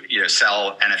to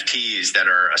sell NFTs that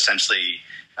are essentially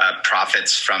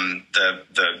profits from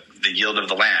the yield of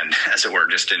the land, as it were,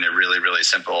 just in a really, really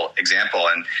simple example.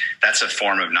 And that's a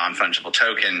form of non-fungible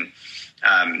token.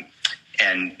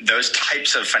 And those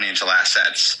types of financial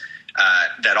assets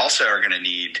that also are going to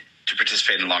need to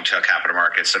participate in long-tail capital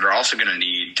markets, that are also going to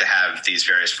need to have these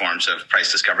various forms of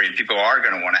price discovery. And people are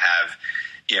going to want to have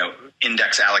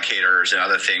index allocators and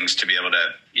other things to be able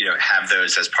to have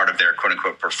those as part of their quote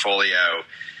unquote portfolio.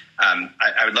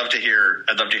 I would love to hear.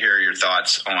 I'd love to hear your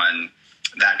thoughts on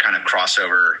that kind of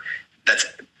crossover that's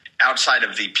outside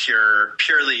of the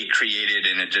purely created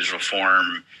in a digital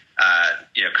form,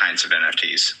 kinds of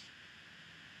NFTs.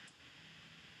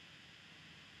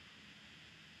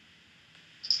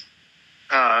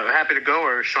 Happy to go,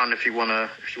 or Sean, if you wanna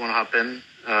hop in.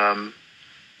 No,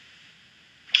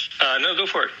 go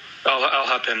for it. I'll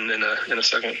hop in a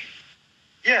second.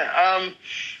 Yeah.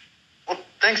 Well,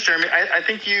 thanks, Jeremy. I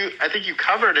think you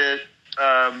covered it,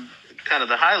 kind of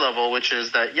the high level, which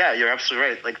is that, yeah, you're absolutely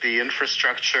right. Like the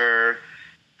infrastructure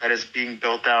that is being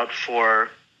built out for,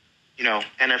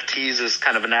 NFTs is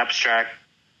kind of an abstract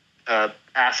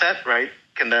asset, right?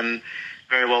 Can then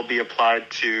very well be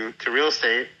applied to real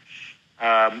estate,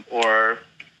 or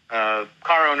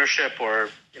car ownership, or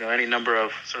any number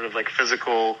of sort of like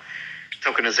physical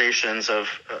tokenizations of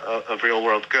real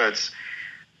world goods.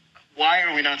 Why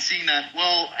are we not seeing that?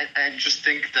 Well, I just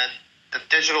think that the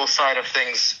digital side of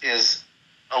things is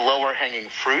a lower hanging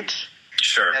fruit.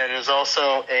 Sure. And it is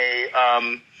also a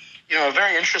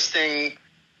very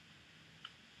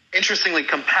interestingly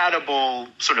compatible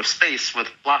sort of space with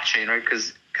blockchain, right?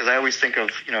 Because I always think of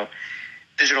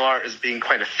digital art as being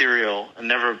quite ethereal and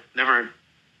never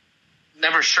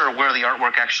sure where the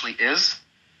artwork actually is.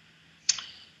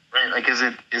 Right? Like, is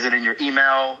it in your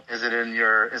email? Is it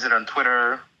on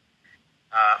Twitter?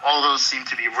 All those seem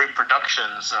to be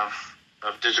reproductions of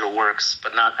digital works,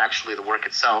 but not actually the work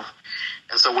itself.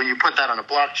 And so when you put that on a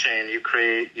blockchain, you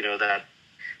create, that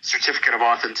certificate of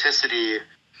authenticity,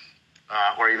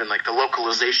 or even like the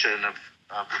localization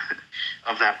of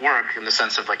that work, in the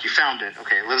sense of like, you found it.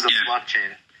 Okay, it lives on the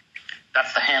blockchain.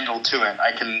 That's the handle to it.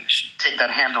 I can take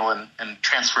that handle and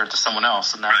transfer it to someone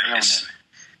else and not own it.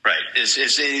 Right.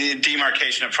 It's a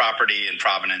demarcation of property and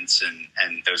provenance,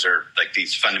 and those are like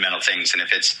these fundamental things. And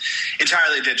if it's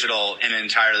entirely digital, in an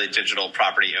entirely digital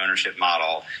property ownership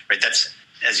model, right, that's,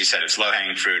 as you said, it's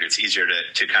low-hanging fruit. It's easier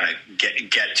to kind of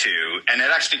get to. And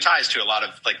it actually ties to a lot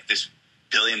of like this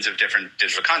billions of different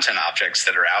digital content objects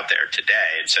that are out there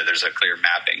today. And so there's a clear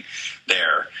mapping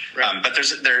there. Right. But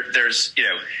there's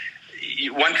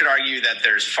one could argue that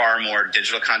there's far more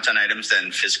digital content items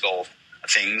than physical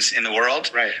things in the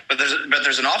world, right? But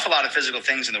there's an awful lot of physical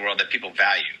things in the world that people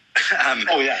value. I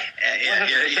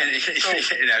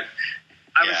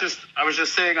was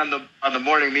just saying on the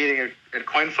morning meeting at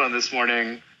CoinFund this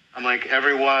morning, I'm like,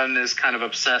 everyone is kind of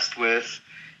obsessed with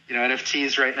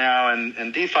NFTs right now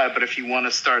and DeFi, but if you want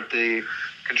to start the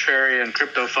contrarian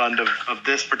crypto fund of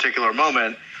this particular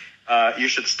moment, you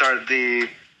should start the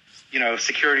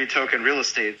security token real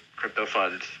estate crypto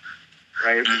fund,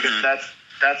 right? Mm-hmm. Because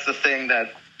that's the thing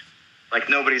that like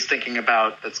nobody's thinking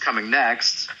about that's coming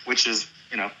next, which is,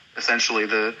 essentially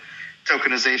the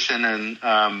tokenization and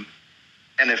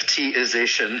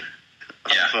NFTization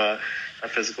of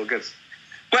physical goods.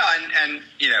 Well, and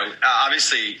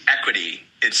obviously equity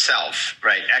itself,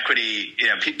 right? Equity,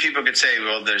 people could say,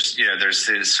 well, there's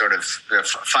this sort of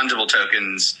fungible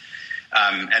tokens,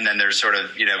 and then there's sort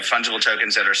of, fungible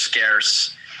tokens that are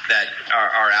scarce, that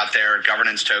are out there,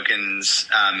 governance tokens,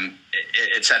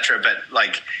 et cetera. But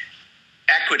like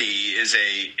equity is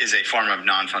a form of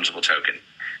non-fungible token.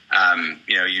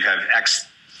 You have X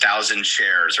thousand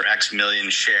shares or X million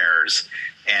shares,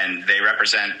 and they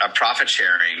represent a profit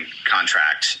sharing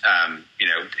contract,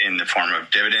 in the form of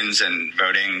dividends and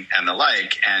voting and the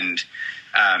like. And,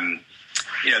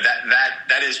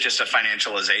 that is just a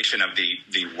financialization of the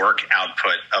work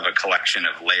output of a collection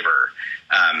of labor.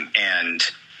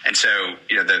 And so,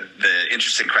 the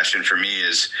interesting question for me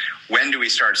is, when do we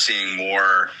start seeing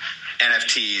more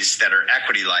NFTs that are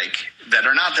equity-like, that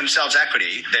are not themselves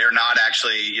equity. They're not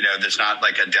actually, there's not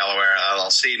like a Delaware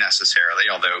LLC necessarily,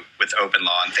 although with open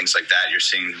law and things like that, you're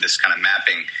seeing this kind of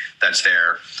mapping that's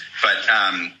there. But,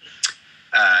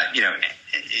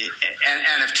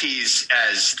 NFTs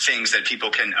as things that people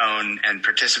can own and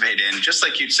participate in, just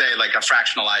like you'd say, like a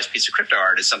fractionalized piece of crypto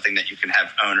art is something that you can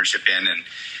have ownership in,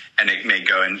 and it may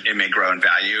grow in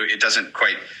value. It doesn't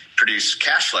quite produce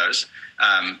cash flows,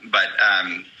 but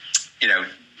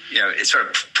it's sort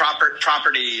of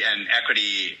property and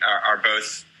equity are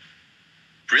both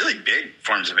really big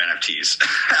forms of NFTs.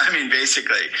 I mean,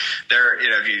 basically, they're,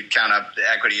 if you count up the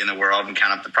equity in the world and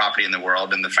count up the property in the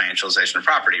world and the financialization of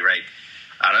property, right?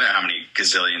 I don't know how many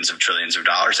gazillions of trillions of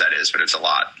dollars that is, but it's a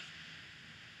lot.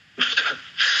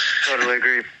 Totally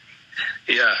agree.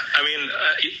 Yeah, I mean,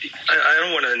 I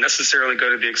don't want to necessarily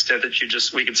go to the extent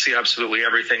that we can see absolutely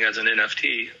everything as an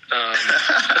NFT.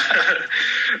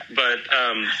 But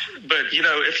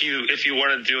if you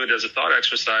want to do it as a thought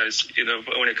exercise,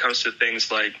 when it comes to things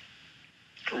like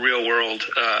real world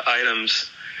items,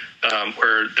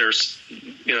 where there's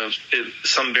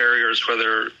some barriers,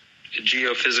 whether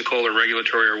geophysical or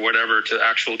regulatory or whatever, to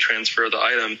actual transfer of the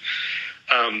item.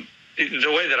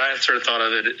 The way that I have sort of thought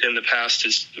of it in the past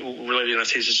is related to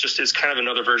NFTs is kind of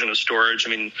another version of storage. I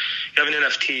mean, you have an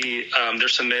NFT,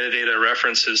 there's some metadata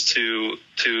references to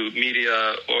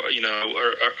media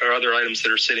or other items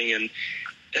that are sitting in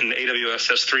the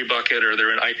AWS S3 bucket, or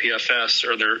they're in IPFS,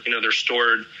 or they're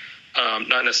stored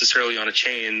not necessarily on a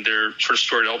chain. They're sort of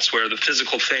stored elsewhere. The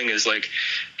physical thing is like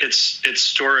its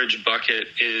storage bucket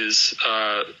is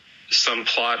some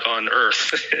plot on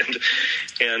Earth,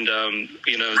 and right.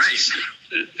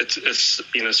 it's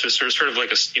so sort of like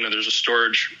there's a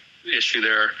storage issue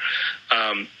there.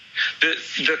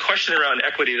 The question around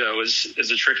equity, though,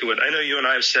 is a tricky one. I know you and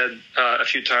I have said a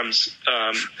few times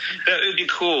that it would be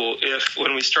cool if,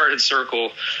 when we started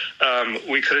Circle,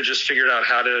 we could have just figured out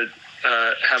how to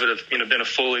have it been a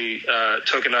fully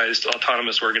tokenized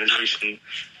autonomous organization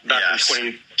back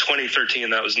in 2013.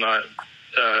 That was not.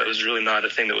 It was really not a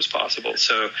thing that was possible.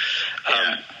 So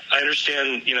I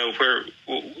understand, where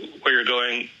you're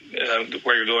going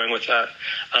with that.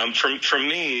 From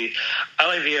me, I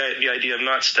like the idea of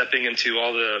not stepping into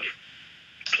all the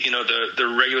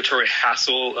regulatory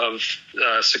hassle of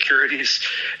securities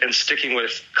and sticking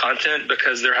with content,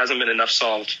 because there hasn't been enough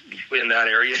solved in that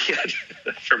area yet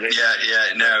for me.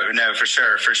 No, for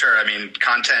sure. I mean,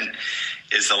 content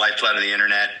is the lifeblood of the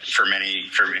internet in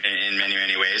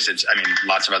many ways. It's, I mean,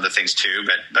 lots of other things too,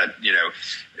 but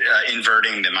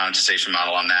inverting the monetization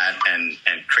model on that and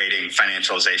creating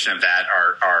financialization of that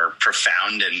are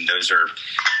profound, and those are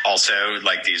also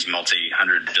like these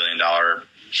multi-$100 billion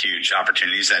huge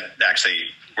opportunities that actually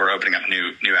we're opening up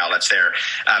new outlets there.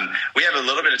 We have a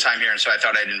little bit of time here, and so I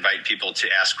thought I'd invite people to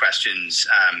ask questions.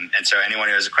 And so anyone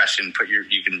who has a question,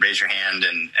 you can raise your hand,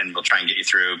 and we'll try and get you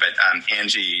through. But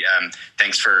Angie,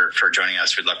 thanks for joining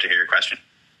us. We'd love to hear your question.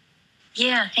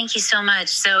 Yeah, thank you so much.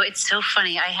 So it's so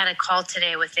funny. I had a call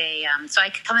today with so I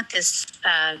come at this,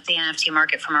 the NFT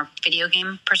market from a video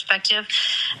game perspective.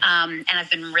 And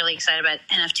I've been really excited about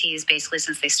NFTs basically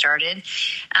since they started.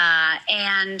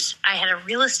 And I had a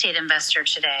real estate investor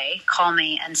today call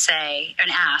me and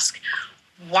ask,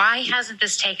 why hasn't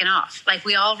this taken off? Like,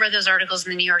 we all read those articles in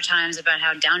the New York Times about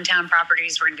how downtown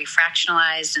properties were going to be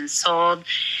fractionalized and sold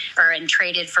and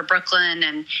traded for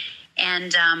Brooklyn,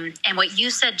 and what you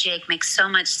said, Jake, makes so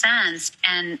much sense.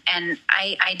 And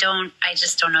I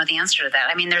just don't know the answer to that.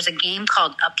 I mean, there's a game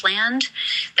called Upland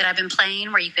that I've been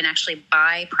playing where you can actually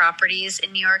buy properties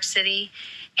in New York City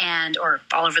or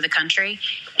all over the country.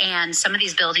 And some of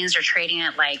these buildings are trading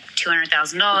at like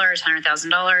 $200,000,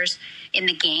 $100,000 in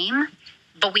the game,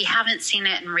 but we haven't seen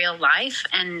it in real life.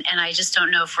 And I just don't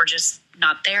know if we're just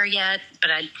not there yet, but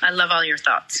I love all your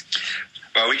thoughts.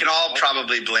 Well, we can all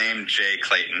probably blame Jay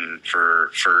Clayton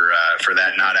for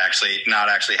that not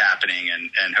actually happening,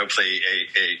 and hopefully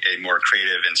a more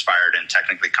creative, inspired, and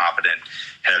technically competent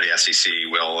head of the SEC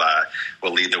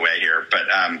will lead the way here. But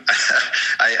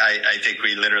I think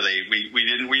we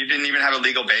didn't even have a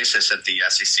legal basis at the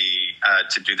SEC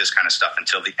to do this kind of stuff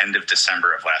until the end of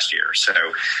December of last year. So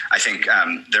I think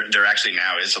there actually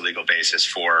now is a legal basis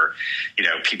for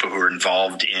people who are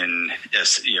involved in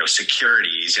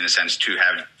securities, in a sense, to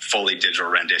have fully digital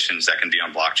renditions that can be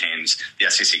on blockchains. The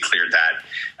SEC cleared that,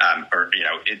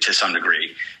 to some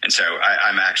degree. And so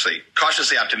I'm actually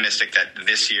cautiously optimistic that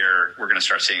this year we're going to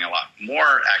start seeing a lot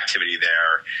more activity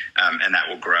there, and that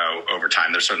will grow over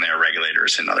time. There certainly are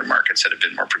regulators in other markets that have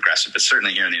been more progressive, but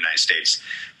certainly here in the United States,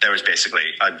 there was basically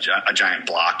a giant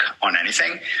block on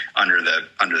anything under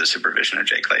the supervision of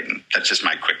Jay Clayton. That's just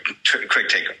my quick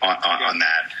take on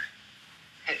that.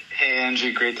 Hey,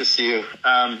 Angie, great to see you.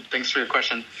 Thanks for your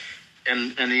question.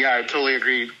 And yeah, I totally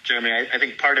agree, Jeremy. I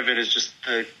think part of it is just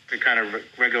the kind of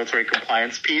regulatory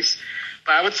compliance piece.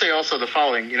 But I would say also the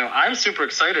following. I'm super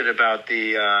excited about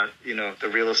the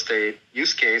real estate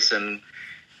use case, and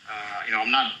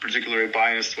I'm not particularly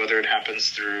biased whether it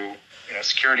happens through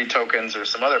security tokens or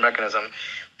some other mechanism.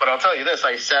 But I'll tell you this: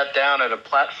 I sat down at a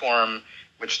platform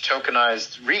which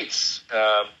tokenized REITs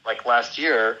like last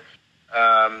year.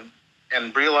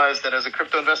 And realized that as a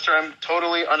crypto investor, I'm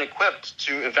totally unequipped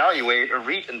to evaluate a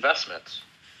REIT investment.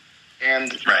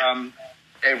 And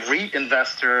a REIT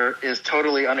investor is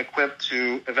totally unequipped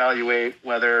to evaluate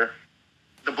whether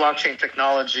the blockchain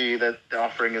technology that the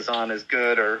offering is on is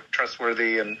good or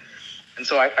trustworthy. And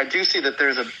so I do see that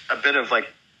there's a bit of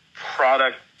like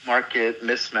product market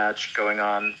mismatch going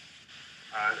on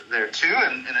there too.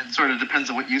 And it sort of depends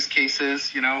on what use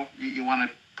cases, you want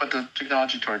to put the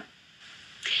technology toward.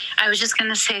 I was just going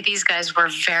to say these guys were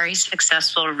very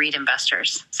successful REIT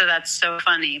investors. So that's so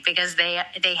funny because they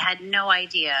had no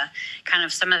idea kind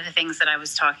of some of the things that I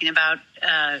was talking about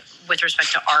with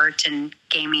respect to art and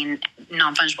gaming,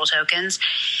 non-fungible tokens.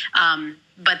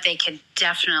 But they could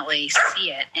definitely see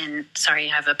it. And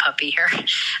sorry, I have a puppy here.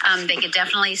 They could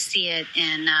definitely see it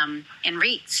in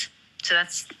REITs. So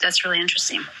that's really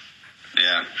interesting.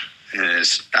 Yeah, it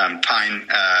is. Pine,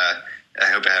 I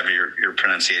hope I have your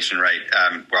pronunciation right.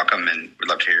 Welcome, and we'd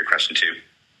love to hear your question too.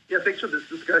 Yeah, thanks for this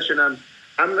discussion. I'm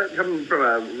coming from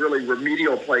a really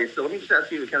remedial place, so let me just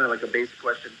ask you kind of like a basic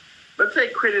question. Let's say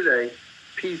I created a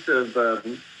piece of,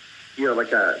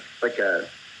 like a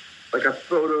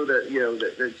photo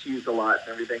that that's used a lot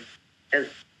and everything. And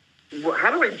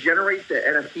how do I generate the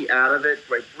NFT out of it?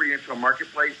 Do I bring it into a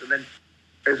marketplace, and then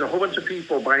there's a whole bunch of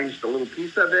people buying just a little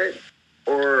piece of it?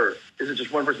 Or is it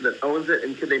just one person that owns it,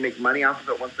 and could they make money off of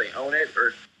it once they own it?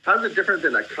 Or how is it different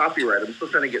than a copyright? I'm still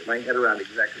trying to get my head around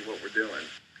exactly what we're doing.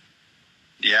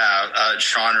 Yeah,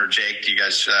 Sean or Jake, do you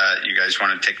guys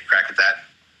want to take a crack at that?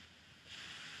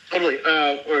 Totally.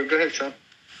 Or go ahead, Sean.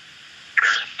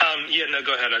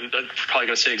 Go ahead. I'm probably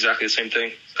going to say exactly the same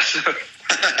thing.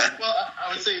 Well, I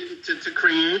would say to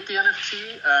create the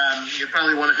NFT, you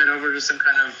probably want to head over to some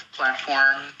kind of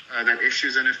platform that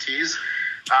issues NFTs.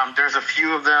 There's a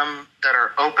few of them that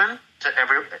are open to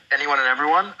anyone and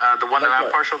everyone. The one that I'm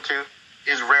partial to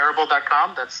is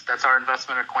Rarible.com. That's our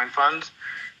investment or coin fund.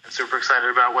 I'm super excited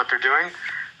about what they're doing.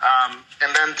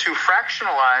 And then to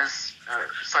fractionalize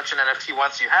such an NFT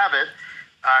once you have it,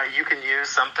 you can use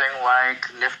something like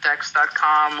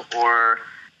niftex.com or,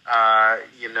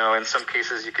 in some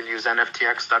cases you can use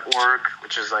nftx.org,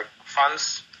 which is like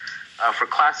funds for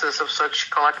classes of such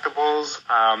collectibles.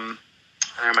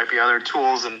 And there might be other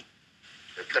tools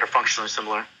that are functionally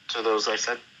similar to those I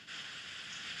said.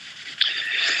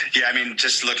 Yeah, I mean,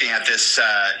 just looking at this,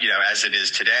 as it is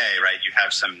today, right? You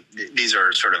have these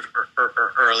are sort of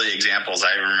early examples.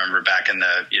 I remember back in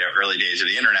the early days of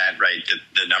the internet, right?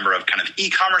 The number of kind of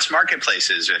e-commerce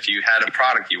marketplaces. If you had a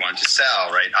product you wanted to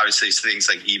sell, right? Obviously, things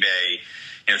like eBay,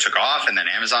 took off, and then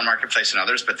Amazon Marketplace and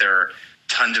others. But there are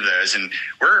tons of those, and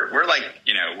we're like,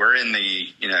 we're in the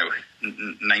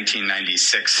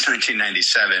 1996,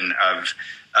 1997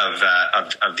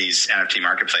 of these NFT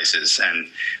marketplaces,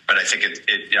 but I think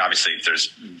it obviously there's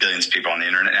billions of people on the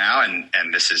internet now, and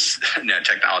this is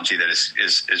technology that is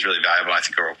really valuable. I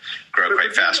think it will grow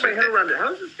quite fast.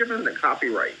 How is this different than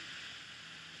copyright?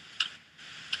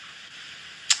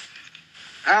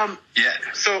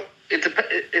 So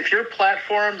if your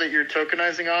platform that you're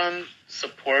tokenizing on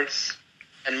supports,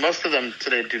 and most of them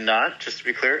today do not, just to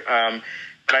be clear.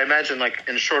 But I imagine, like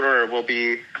in short order, we'll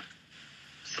be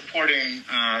supporting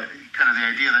kind of the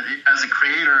idea that as a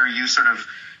creator, you sort of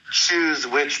choose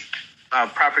which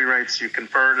property rights you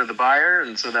confer to the buyer,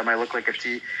 and so that might look like a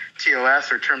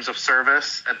TOS or terms of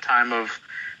service at time of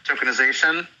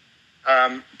tokenization.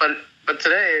 But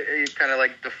today, you kind of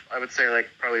like I would say like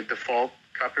probably default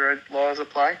copyright laws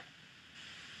apply.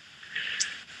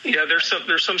 Yeah, there's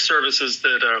some services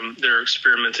that they're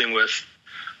experimenting with.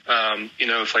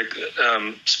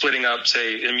 Splitting up,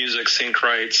 say, in music sync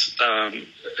rights,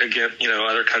 again,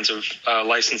 other kinds of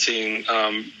licensing,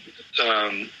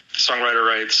 songwriter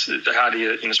rights. How do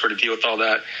you sort of deal with all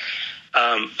that?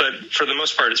 But for the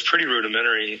most part, it's pretty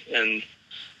rudimentary. And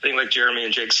I think, like Jeremy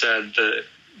and Jake said, the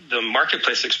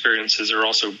marketplace experiences are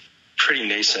also pretty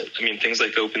nascent. I mean, things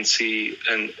like OpenSea,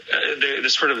 and they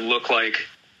sort of look like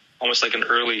almost like an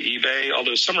early eBay,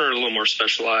 although some are a little more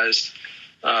specialized.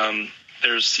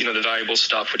 There's, the valuable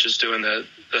stuff, which is doing the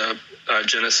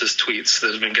Genesis tweets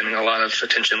that have been getting a lot of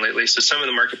attention lately. So some of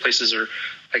the marketplaces are,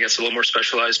 I guess, a little more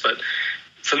specialized, but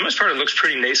for the most part, it looks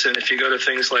pretty nascent. If you go to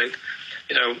things like,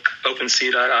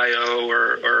 OpenSea.io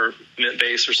or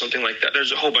Mintbase or something like that,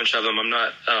 there's a whole bunch of them. I'm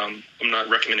not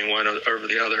recommending one over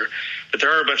the other, but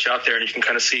there are a bunch out there, and you can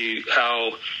kind of see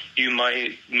how you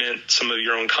might mint some of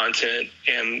your own content,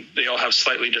 and they all have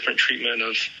slightly different treatment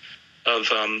of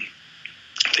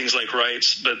things like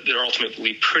rights, but they're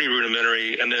ultimately pretty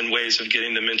rudimentary, and then ways of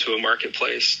getting them into a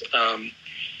marketplace.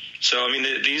 So, I mean,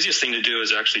 the easiest thing to do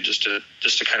is actually just to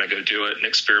kind of go do it and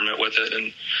experiment with it,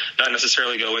 and not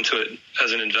necessarily go into it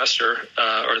as an investor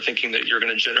or thinking that you're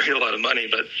going to generate a lot of money,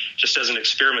 but just as an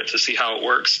experiment to see how it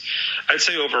works. I'd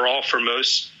say overall for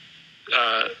most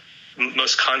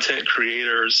content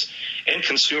creators and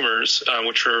consumers,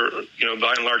 which are,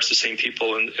 by and large the same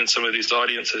people in some of these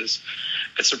audiences,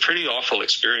 it's a pretty awful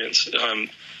experience,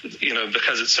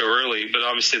 because it's so early, but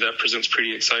obviously that presents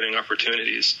pretty exciting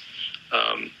opportunities.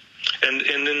 And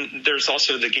then there's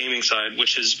also the gaming side,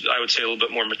 which is, I would say, a little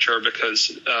bit more mature because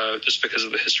of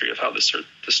the history of how this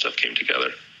stuff came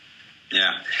together.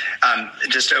 Yeah.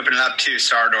 Just to open it up to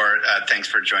Sardor, thanks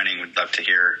for joining. We'd love to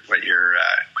hear what your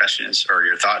question is or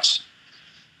your thoughts.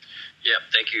 Yeah,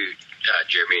 thank you,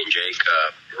 Jeremy and Jake.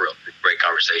 Real great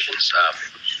conversations.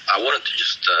 I wanted to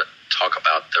just talk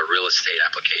about the real estate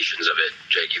applications of it.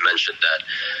 Jake, you mentioned that.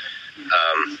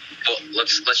 Well,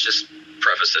 let's just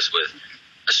preface this with,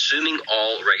 assuming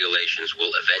all regulations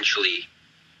will eventually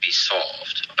be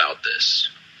solved about this,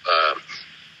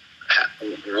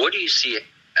 what do you see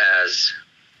as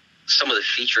some of the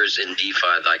features in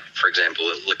DeFi, like, for example,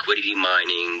 liquidity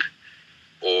mining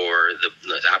or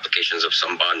the applications of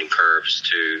some bonding curves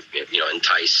to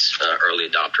entice early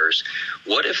adopters?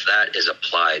 What if that is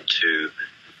applied to,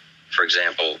 for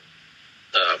example,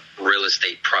 real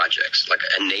estate projects, like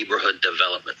a neighborhood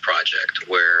development project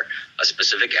where a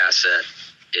specific asset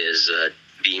is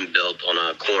being built on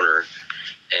a corner,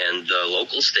 and the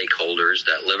local stakeholders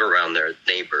that live around their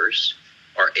neighbors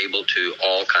are able to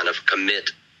all kind of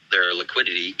commit their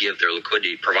liquidity,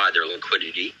 provide their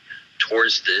liquidity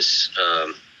towards this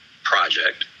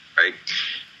project, right?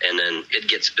 And then it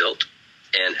gets built.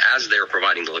 And as they're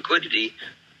providing the liquidity,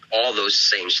 all those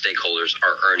same stakeholders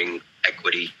are earning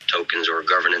equity tokens or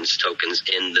governance tokens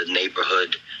in the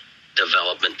neighborhood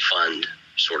development fund,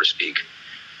 so to speak.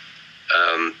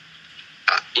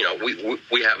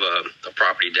 We have a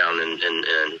property down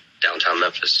in downtown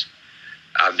Memphis.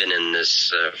 I've been in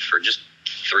this for just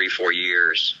 3-4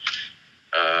 years.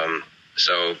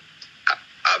 So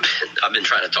I've been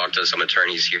trying to talk to some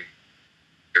attorneys here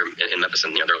in Memphis,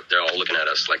 and they're all looking at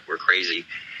us like we're crazy.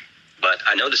 But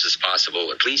I know this is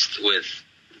possible, at least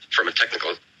from a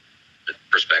technical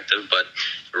perspective. But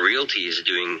Realty is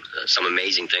doing some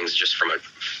amazing things just from a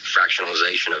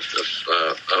fractionalization of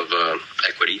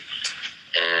equity,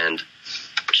 and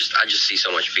I just see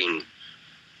so much being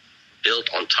built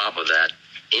on top of that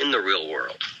in the real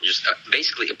world. Just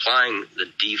basically applying the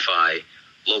DeFi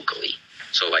locally,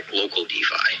 so like local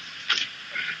DeFi.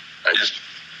 It's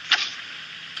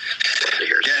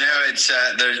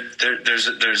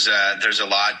there's a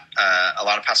lot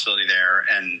of possibility there,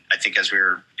 and I think as we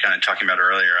were kind of talking about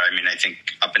earlier, I mean, I think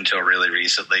up until really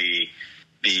recently,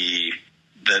 the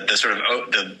sort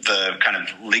of the kind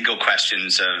of legal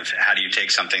questions of how do you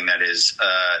take something that is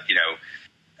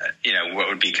what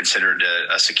would be considered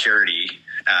a security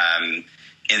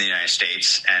in the United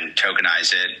States and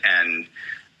tokenize it and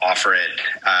offer it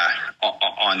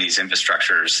on these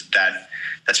infrastructures,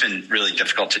 that's been really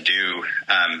difficult to do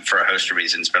for a host of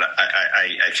reasons. But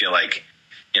I feel like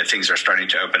things are starting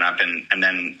to open up, and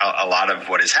then a lot of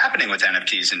what is happening with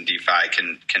NFTs and DeFi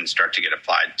can start to get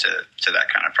applied to that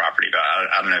kind of property. But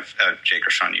I don't know if Jake or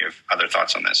Sean, you have other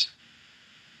thoughts on this.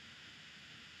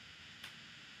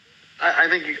 I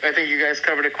think you guys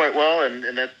covered it quite well, and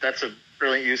that's a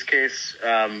brilliant use case.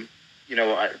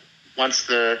 Once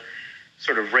the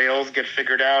sort of rails get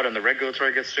figured out and the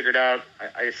regulatory gets figured out,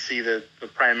 I see the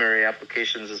primary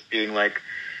applications as being like,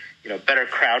 better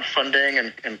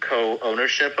crowdfunding and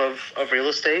co-ownership of real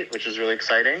estate, which is really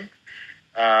exciting.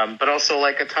 But also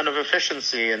like a ton of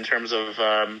efficiency in terms of,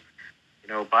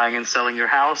 buying and selling your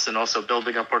house, and also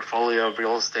building a portfolio of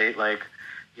real estate, like,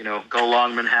 go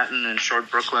long Manhattan and short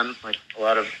Brooklyn. Like a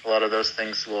lot of those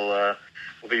things will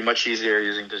be much easier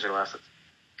using digital assets.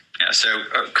 Yeah, so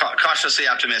cautiously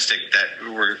optimistic that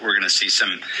we're going to see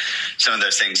some of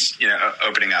those things,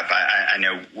 opening up. I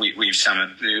know we've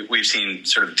seen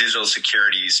sort of digital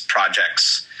securities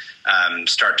projects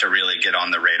start to really get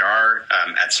on the radar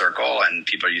at Circle, and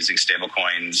people are using stable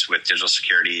coins with digital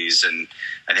securities, and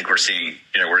I think we're seeing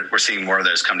we're seeing more of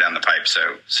those come down the pipe.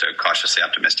 So cautiously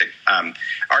optimistic.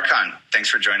 Archon, thanks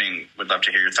for joining. Would love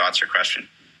to hear your thoughts or question.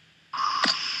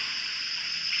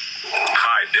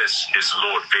 Hi, this is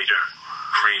Lord Vader,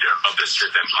 creator of the Sith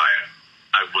Empire.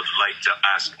 I would like to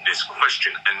ask this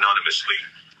question anonymously.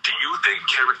 Do you think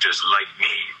characters like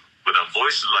me, with a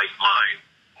voice like mine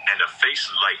and a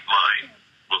face like mine,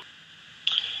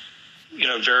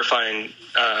 will... verifying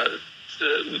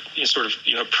sort of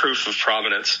proof of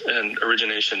provenance and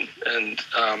origination, and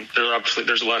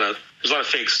there's a lot of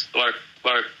fakes, a lot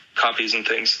of copies and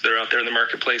things that are out there in the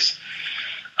marketplace.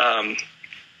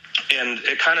 And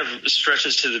it kind of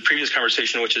stretches to the previous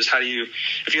conversation, which is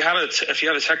if you have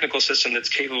a technical system that's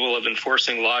capable of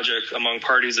enforcing logic among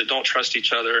parties that don't trust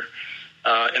each other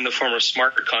in the form of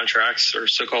smart contracts or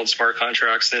so-called smart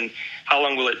contracts, then how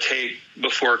long will it take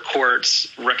before courts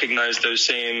recognize those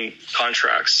same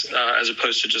contracts as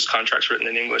opposed to just contracts written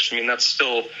in English? I mean, that's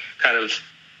still kind of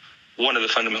one of the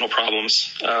fundamental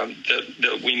problems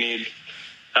that we need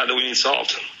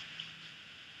solved.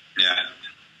 Yeah.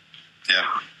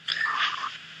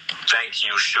 Thank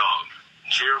you, Sean,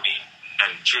 Jeremy,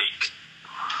 and Jake.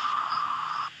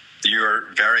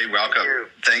 You're very welcome.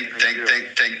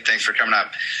 Thanks for coming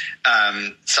up.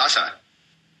 Sasha.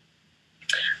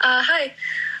 Hi.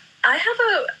 I have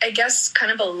I guess,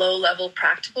 kind of a low-level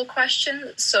practical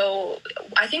question. So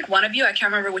I think one of you, I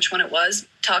can't remember which one it was,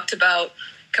 talked about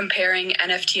comparing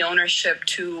NFT ownership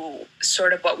to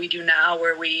sort of what we do now,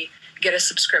 where we get a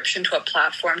subscription to a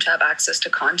platform to have access to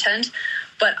content.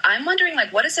 But I'm wondering,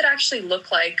 what does it actually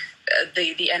look like,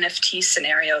 the NFT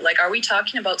scenario? Are we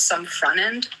talking about some front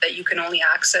end that you can only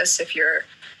access if you're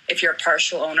a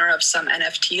partial owner of some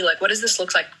NFT? What does this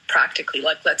look like practically?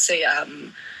 Let's say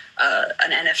an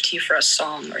NFT for a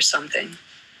song or something.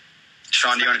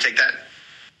 Sean, do you want to take that?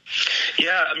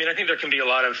 Yeah, I mean, I think there can be a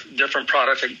lot of different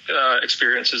product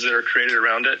experiences that are created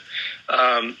around it.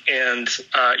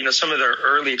 Some of the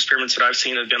early experiments that I've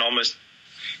seen have been almost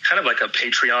kind of like a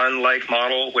Patreon-like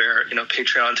model where,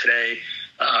 Patreon today,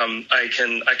 I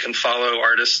can follow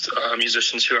artists,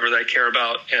 musicians, whoever that I care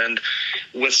about, and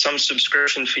with some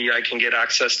subscription fee, I can get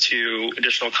access to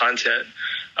additional content.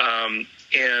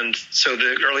 And so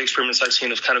the early experiments I've seen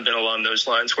have kind of been along those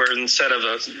lines, where instead of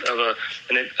a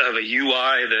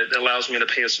UI that allows me to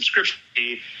pay a subscription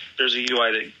fee, there's a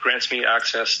UI that grants me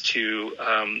access to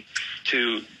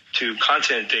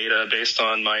content data based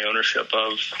on my ownership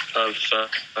of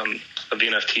the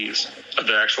NFTs, of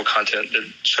the actual content that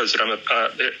shows that I'm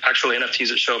actually NFTs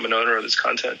that show I'm an owner of this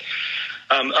content.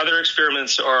 Other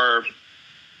experiments are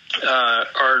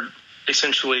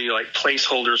essentially like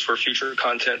placeholders for future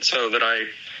content, so that I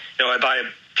buy a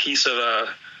piece of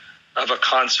a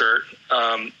concert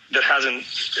that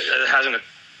hasn't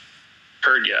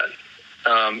occurred yet,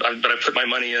 but I put my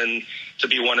money in to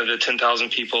be one of the 10,000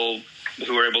 people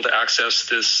who are able to access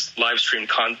this live stream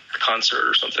concert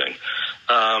or something,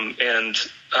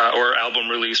 or album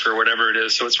release or whatever it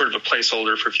is. So it's sort of a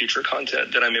placeholder for future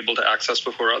content that I'm able to access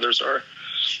before others are.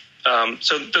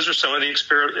 So those are some of the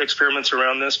experiments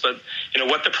around this, but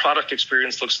what the product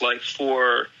experience looks like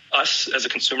for us as a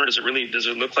consumer, does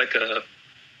it look like a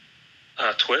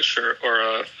Twitch or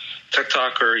a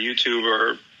TikTok or a YouTube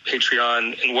or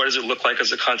Patreon, and what does it look like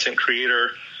as a content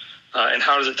creator, and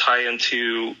how does it tie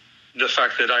into the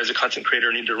fact that I as a content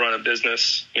creator need to run a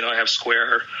business? I have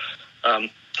Square.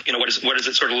 What does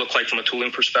it sort of look like from a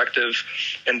tooling perspective,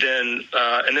 and then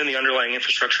the underlying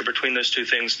infrastructure between those two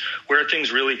things, where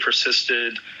things really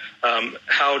persisted,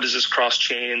 how does this cross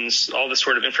chains, all this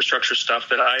sort of infrastructure stuff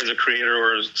that I as a creator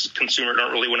or as a consumer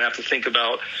don't really want to have to think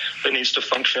about, that needs to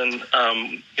function.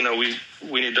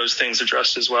 We need those things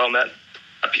addressed as well, and that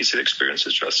piece of the experience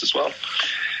is addressed as well.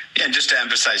 Yeah, and just to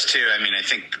emphasize too, I mean, I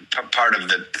think part of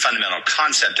the fundamental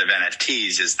concept of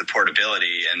NFTs is the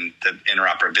portability and the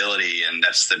interoperability, and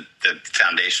that's the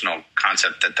foundational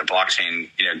concept that the blockchain,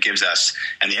 gives us,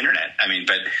 and the internet. I mean,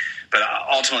 but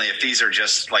ultimately, if these are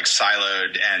just like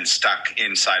siloed and stuck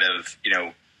inside of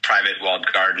private walled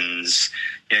gardens,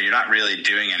 you're not really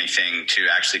doing anything to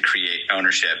actually create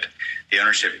ownership. The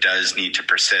ownership does need to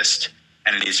persist,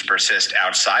 and it needs to persist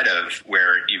outside of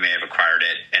where you may have acquired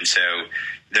it, and so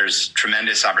there's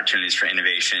tremendous opportunities for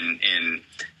innovation in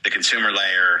the consumer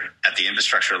layer, at the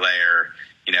infrastructure layer.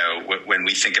 When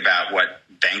we think about what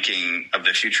banking of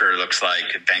the future looks like,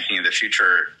 banking of the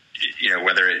future,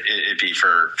 whether it be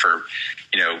for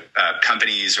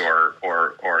companies or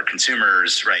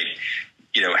consumers, right?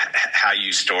 How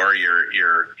you store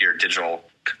your digital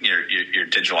your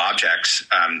digital objects.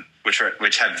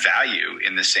 which have value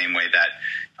in the same way that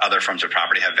other forms of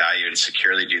property have value, and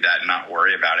securely do that and not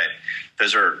worry about it.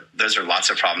 Those are lots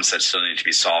of problems that still need to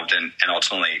be solved, and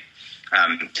ultimately,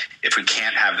 if we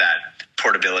can't have that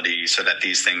portability so that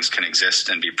these things can exist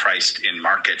and be priced in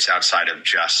markets outside of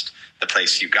just the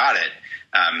place you got it,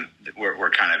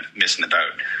 we're kind of missing the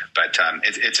boat. But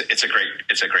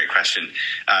it's a great question.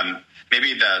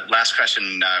 Maybe the last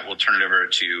question, we'll turn it over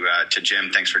to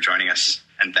Jim. Thanks for joining us,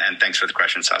 and thanks for the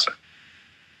question, Sasa.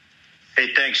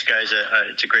 Hey, thanks, guys.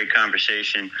 It's a great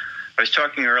conversation. I was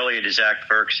talking earlier to Zach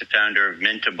Burks, the founder of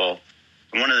Mintable.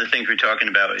 And one of the things we're talking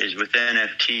about is with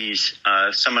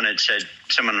NFTs,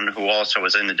 someone who also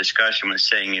was in the discussion was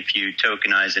saying if you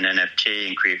tokenize an NFT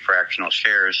and create fractional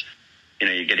shares,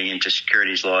 you're getting into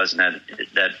securities laws, and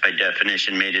that by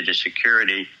definition made it a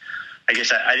security. I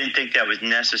guess I didn't think that was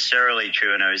necessarily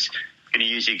true, and I was going to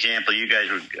use the example you guys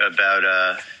were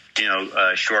about,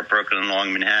 short Brooklyn,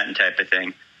 long Manhattan type of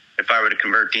thing. If I were to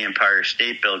convert the Empire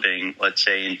State Building, let's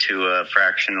say, into a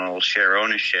fractional share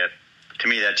ownership, to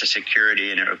me that's a security,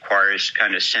 and it requires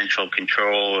kind of central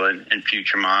control and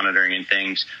future monitoring and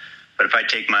things. But if I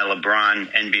take my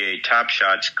LeBron NBA Top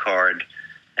Shots card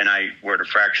and I were to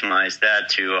fractionalize that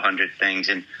to 100 things,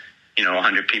 and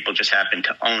 100 people just happen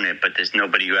to own it, but there's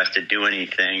nobody who has to do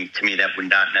anything, to me that would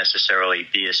not necessarily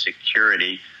be a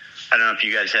security. I don't know if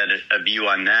you guys had a view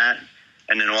on that.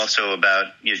 And then also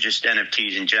about just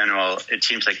NFTs in general, it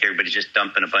seems like everybody's just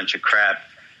dumping a bunch of crap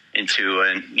into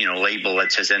a label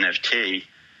that says NFT.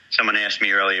 Someone asked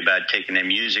me earlier about taking a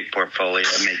music portfolio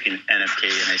and making NFT,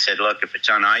 and I said, look, if it's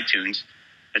on iTunes,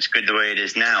 it's good the way it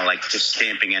is now. Like, just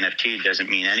stamping NFT doesn't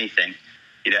mean anything.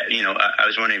 I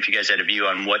was wondering if you guys had a view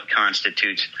on what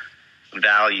constitutes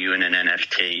value in an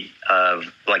NFT.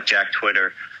 Like Jack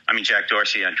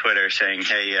Dorsey on Twitter saying,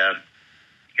 hey,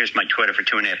 here's my Twitter for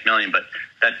 $2.5 million, but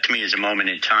that to me is a moment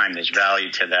in time. There's value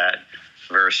to that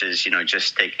versus,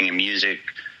 just taking a music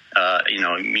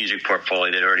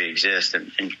portfolio that already exists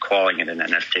and calling it an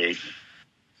NFT.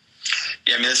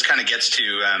 Yeah, this kind of gets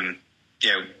to,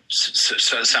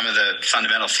 so some of the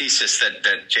fundamental thesis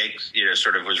that Jake,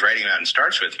 sort of was writing about and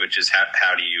starts with, which is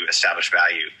how do you establish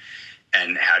value,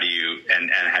 and how do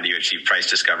you achieve price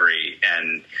discovery,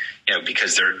 and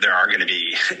because there are going to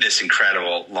be this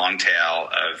incredible long tail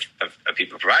of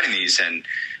people providing these, and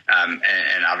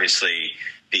obviously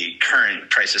the current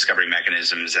price discovery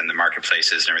mechanisms and the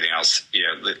marketplaces and everything else,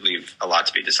 leave a lot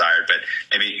to be desired. But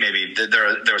maybe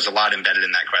there was a lot embedded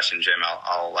in that question, Jim.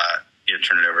 I'll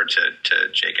turn it over to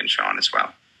Jake and Sean as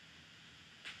well.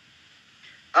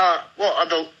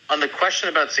 Well, on the question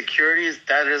about securities,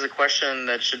 that is a question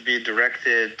that should be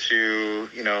directed to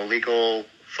legal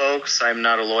folks. I'm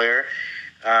not a lawyer.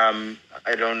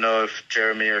 I don't know if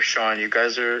Jeremy or Sean, you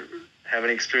guys have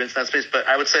any experience in that space, but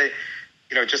I would say,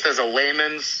 just as a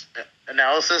layman's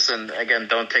analysis, and again,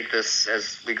 don't take this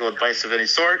as legal advice of any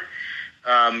sort,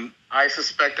 I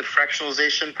suspect that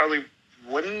fractionalization probably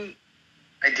wouldn't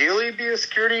ideally be a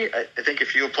security. I think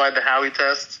if you applied the Howey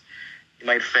test, you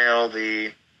might fail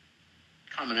the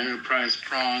common enterprise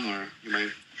prong, or you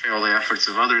might fail the efforts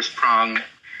of others prong.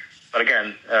 But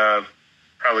again,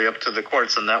 probably up to the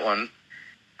courts on that one.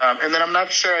 And then I'm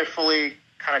not sure I fully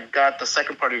kind of got the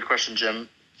second part of your question, Jim.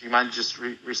 Do you mind just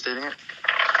restating it?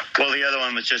 Well, the other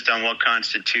one was just on what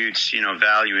constitutes,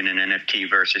 value in an NFT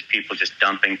versus people just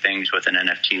dumping things with an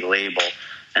NFT label.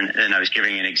 And I was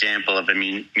giving an example of a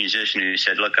musician who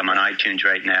said, look, I'm on iTunes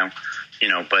right now,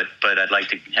 but I'd like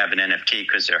to have an NFT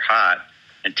because they're hot.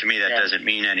 And to me, that doesn't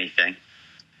mean anything.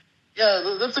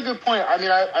 Yeah, that's a good point.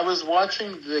 I was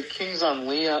watching the Kings of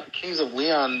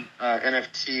Leon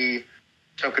NFT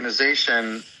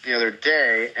tokenization the other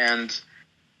day, and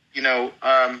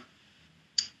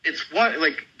it's one,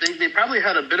 like, they probably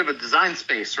had a bit of a design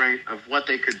space, right, of what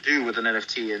they could do with an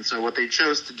NFT. And so what they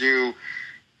chose to do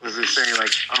was to say,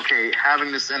 like, okay,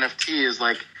 having this NFT is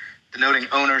like denoting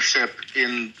ownership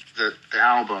in the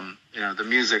album, the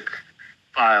music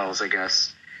files, I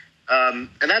guess. And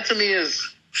that to me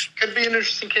could be an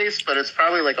interesting case, but it's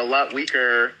probably like a lot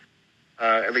weaker,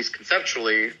 at least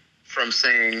conceptually, from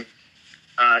saying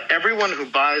everyone who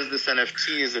buys this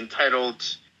NFT is entitled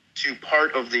to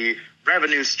part of the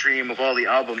revenue stream of all the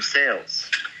album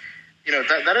sales.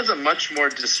 That is a much more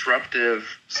disruptive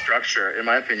structure, in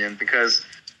my opinion, because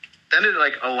then it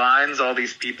like aligns all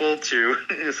these people to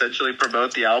essentially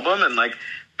promote the album and like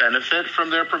benefit from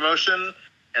their promotion.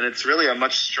 And it's really a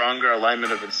much stronger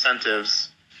alignment of incentives.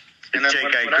 And then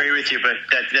Jake, I agree with you, but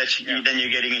then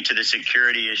you're getting into the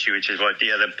security issue, which is what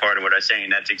the other part of what I was saying.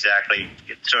 That's exactly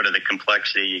sort of the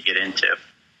complexity you get into.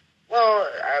 Well,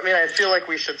 I feel like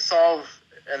we should solve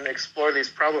and explore these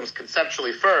problems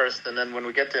conceptually first, and then when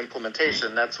we get to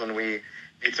implementation, that's when we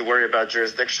need to worry about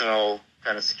jurisdictional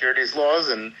kind of securities laws,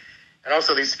 and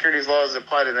also these securities laws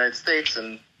apply to the United States,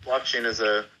 and blockchain is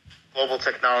a global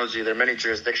technology. There are many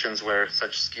jurisdictions where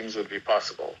such schemes would be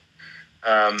possible.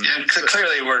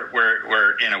 Clearly,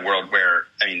 we're in a world where,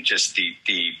 I mean, just the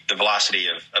velocity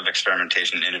of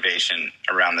experimentation and innovation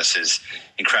around this is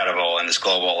incredible and is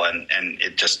global, and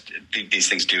it just, these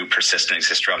things do persist and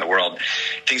exist around the world.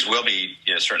 Things will be,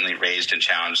 certainly raised and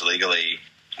challenged legally,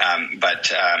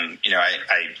 but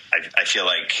I feel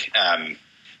like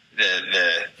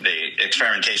the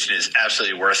experimentation is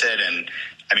absolutely worth it. And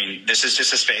I mean, this is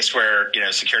just a space where,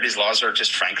 securities laws are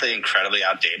just frankly incredibly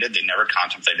outdated. They never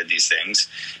contemplated these things,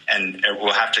 and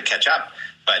we'll have to catch up.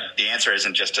 But the answer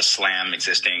isn't just to slam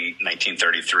existing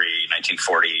 1933,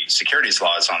 1940 securities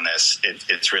laws on this.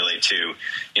 It's really to,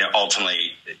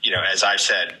 ultimately, as I've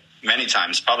said many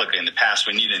times publicly in the past,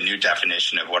 we need a new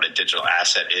definition of what a digital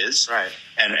asset is, right,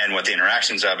 and what the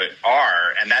interactions of it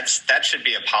are. And that should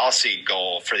be a policy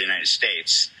goal for the United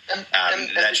States. And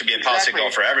that should be a policy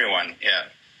goal for everyone. Yeah.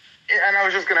 And I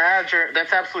was just going to add,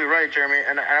 that's absolutely right, Jeremy.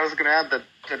 And I was going to add that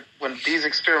when these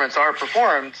experiments are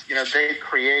performed, they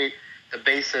create the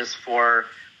basis for,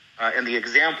 and the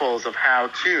examples of how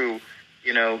to,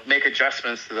 make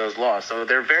adjustments to those laws. So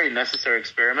they're very necessary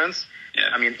experiments. Yeah.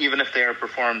 I mean, even if they are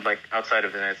performed like outside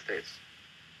of the United States.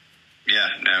 Yeah,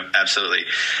 no, absolutely.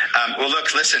 Well,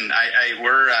 look, listen,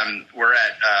 we're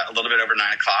at a little bit over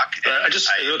 9 o'clock. Just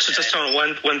on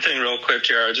one thing real quick,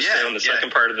 Jared. Just say on the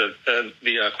second part of the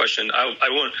question. I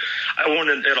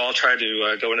won't at all try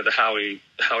to go into the Howey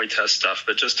test stuff,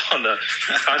 but just on the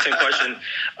content question,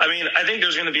 I mean, I think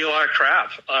there's going to be a lot of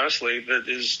crap, honestly, that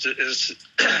is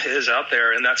out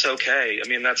there, and that's okay. I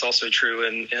mean, that's also true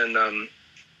in a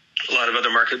lot of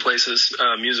other marketplaces,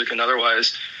 music and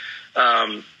otherwise.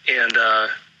 The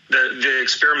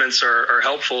experiments are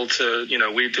helpful to,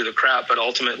 weed through the crap, but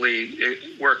ultimately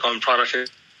work on product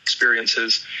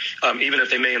experiences, even if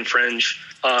they may infringe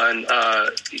on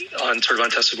sort of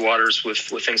untested waters with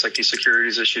things like these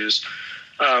securities issues.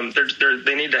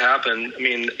 They need to happen. I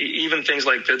mean, even things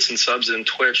like bits and subs in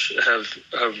Twitch have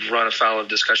run afoul of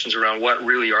discussions around what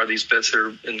really are these bits that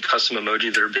are in custom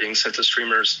emoji that are being sent to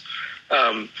streamers.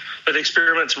 But the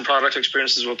experiments and product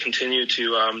experiences will continue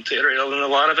to iterate, and a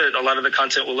lot of the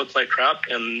content will look like crap,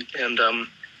 and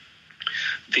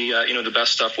the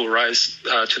best stuff will rise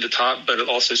to the top, but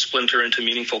it'll also splinter into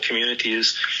meaningful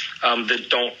communities that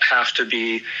don't have to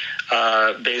be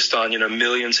based on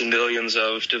millions and millions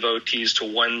of devotees to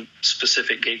one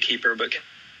specific gatekeeper, but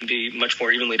can be much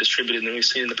more evenly distributed than we've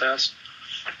seen in the past.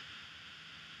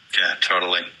 Yeah,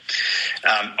 totally.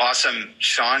 Awesome.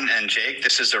 Sean and Jake,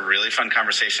 this is a really fun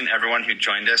conversation. Everyone who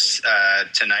joined us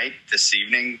tonight, this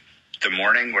evening, the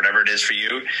morning, whatever it is for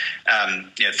you,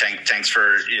 thanks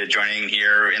for joining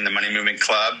here in the Money Movement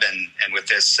Club and with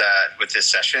this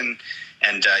session.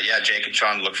 And Jake and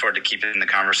Sean, look forward to keeping the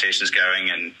conversations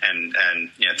going. And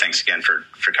thanks again for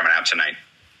coming out tonight.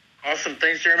 Awesome.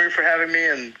 Thanks, Jeremy, for having me.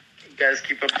 And you guys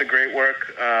keep up the great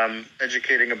work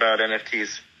educating about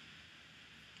NFTs.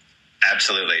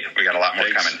 Absolutely. We got a lot more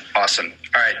coming. Awesome.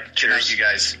 All right. Cheers, you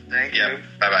guys. Thank you.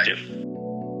 Bye-bye.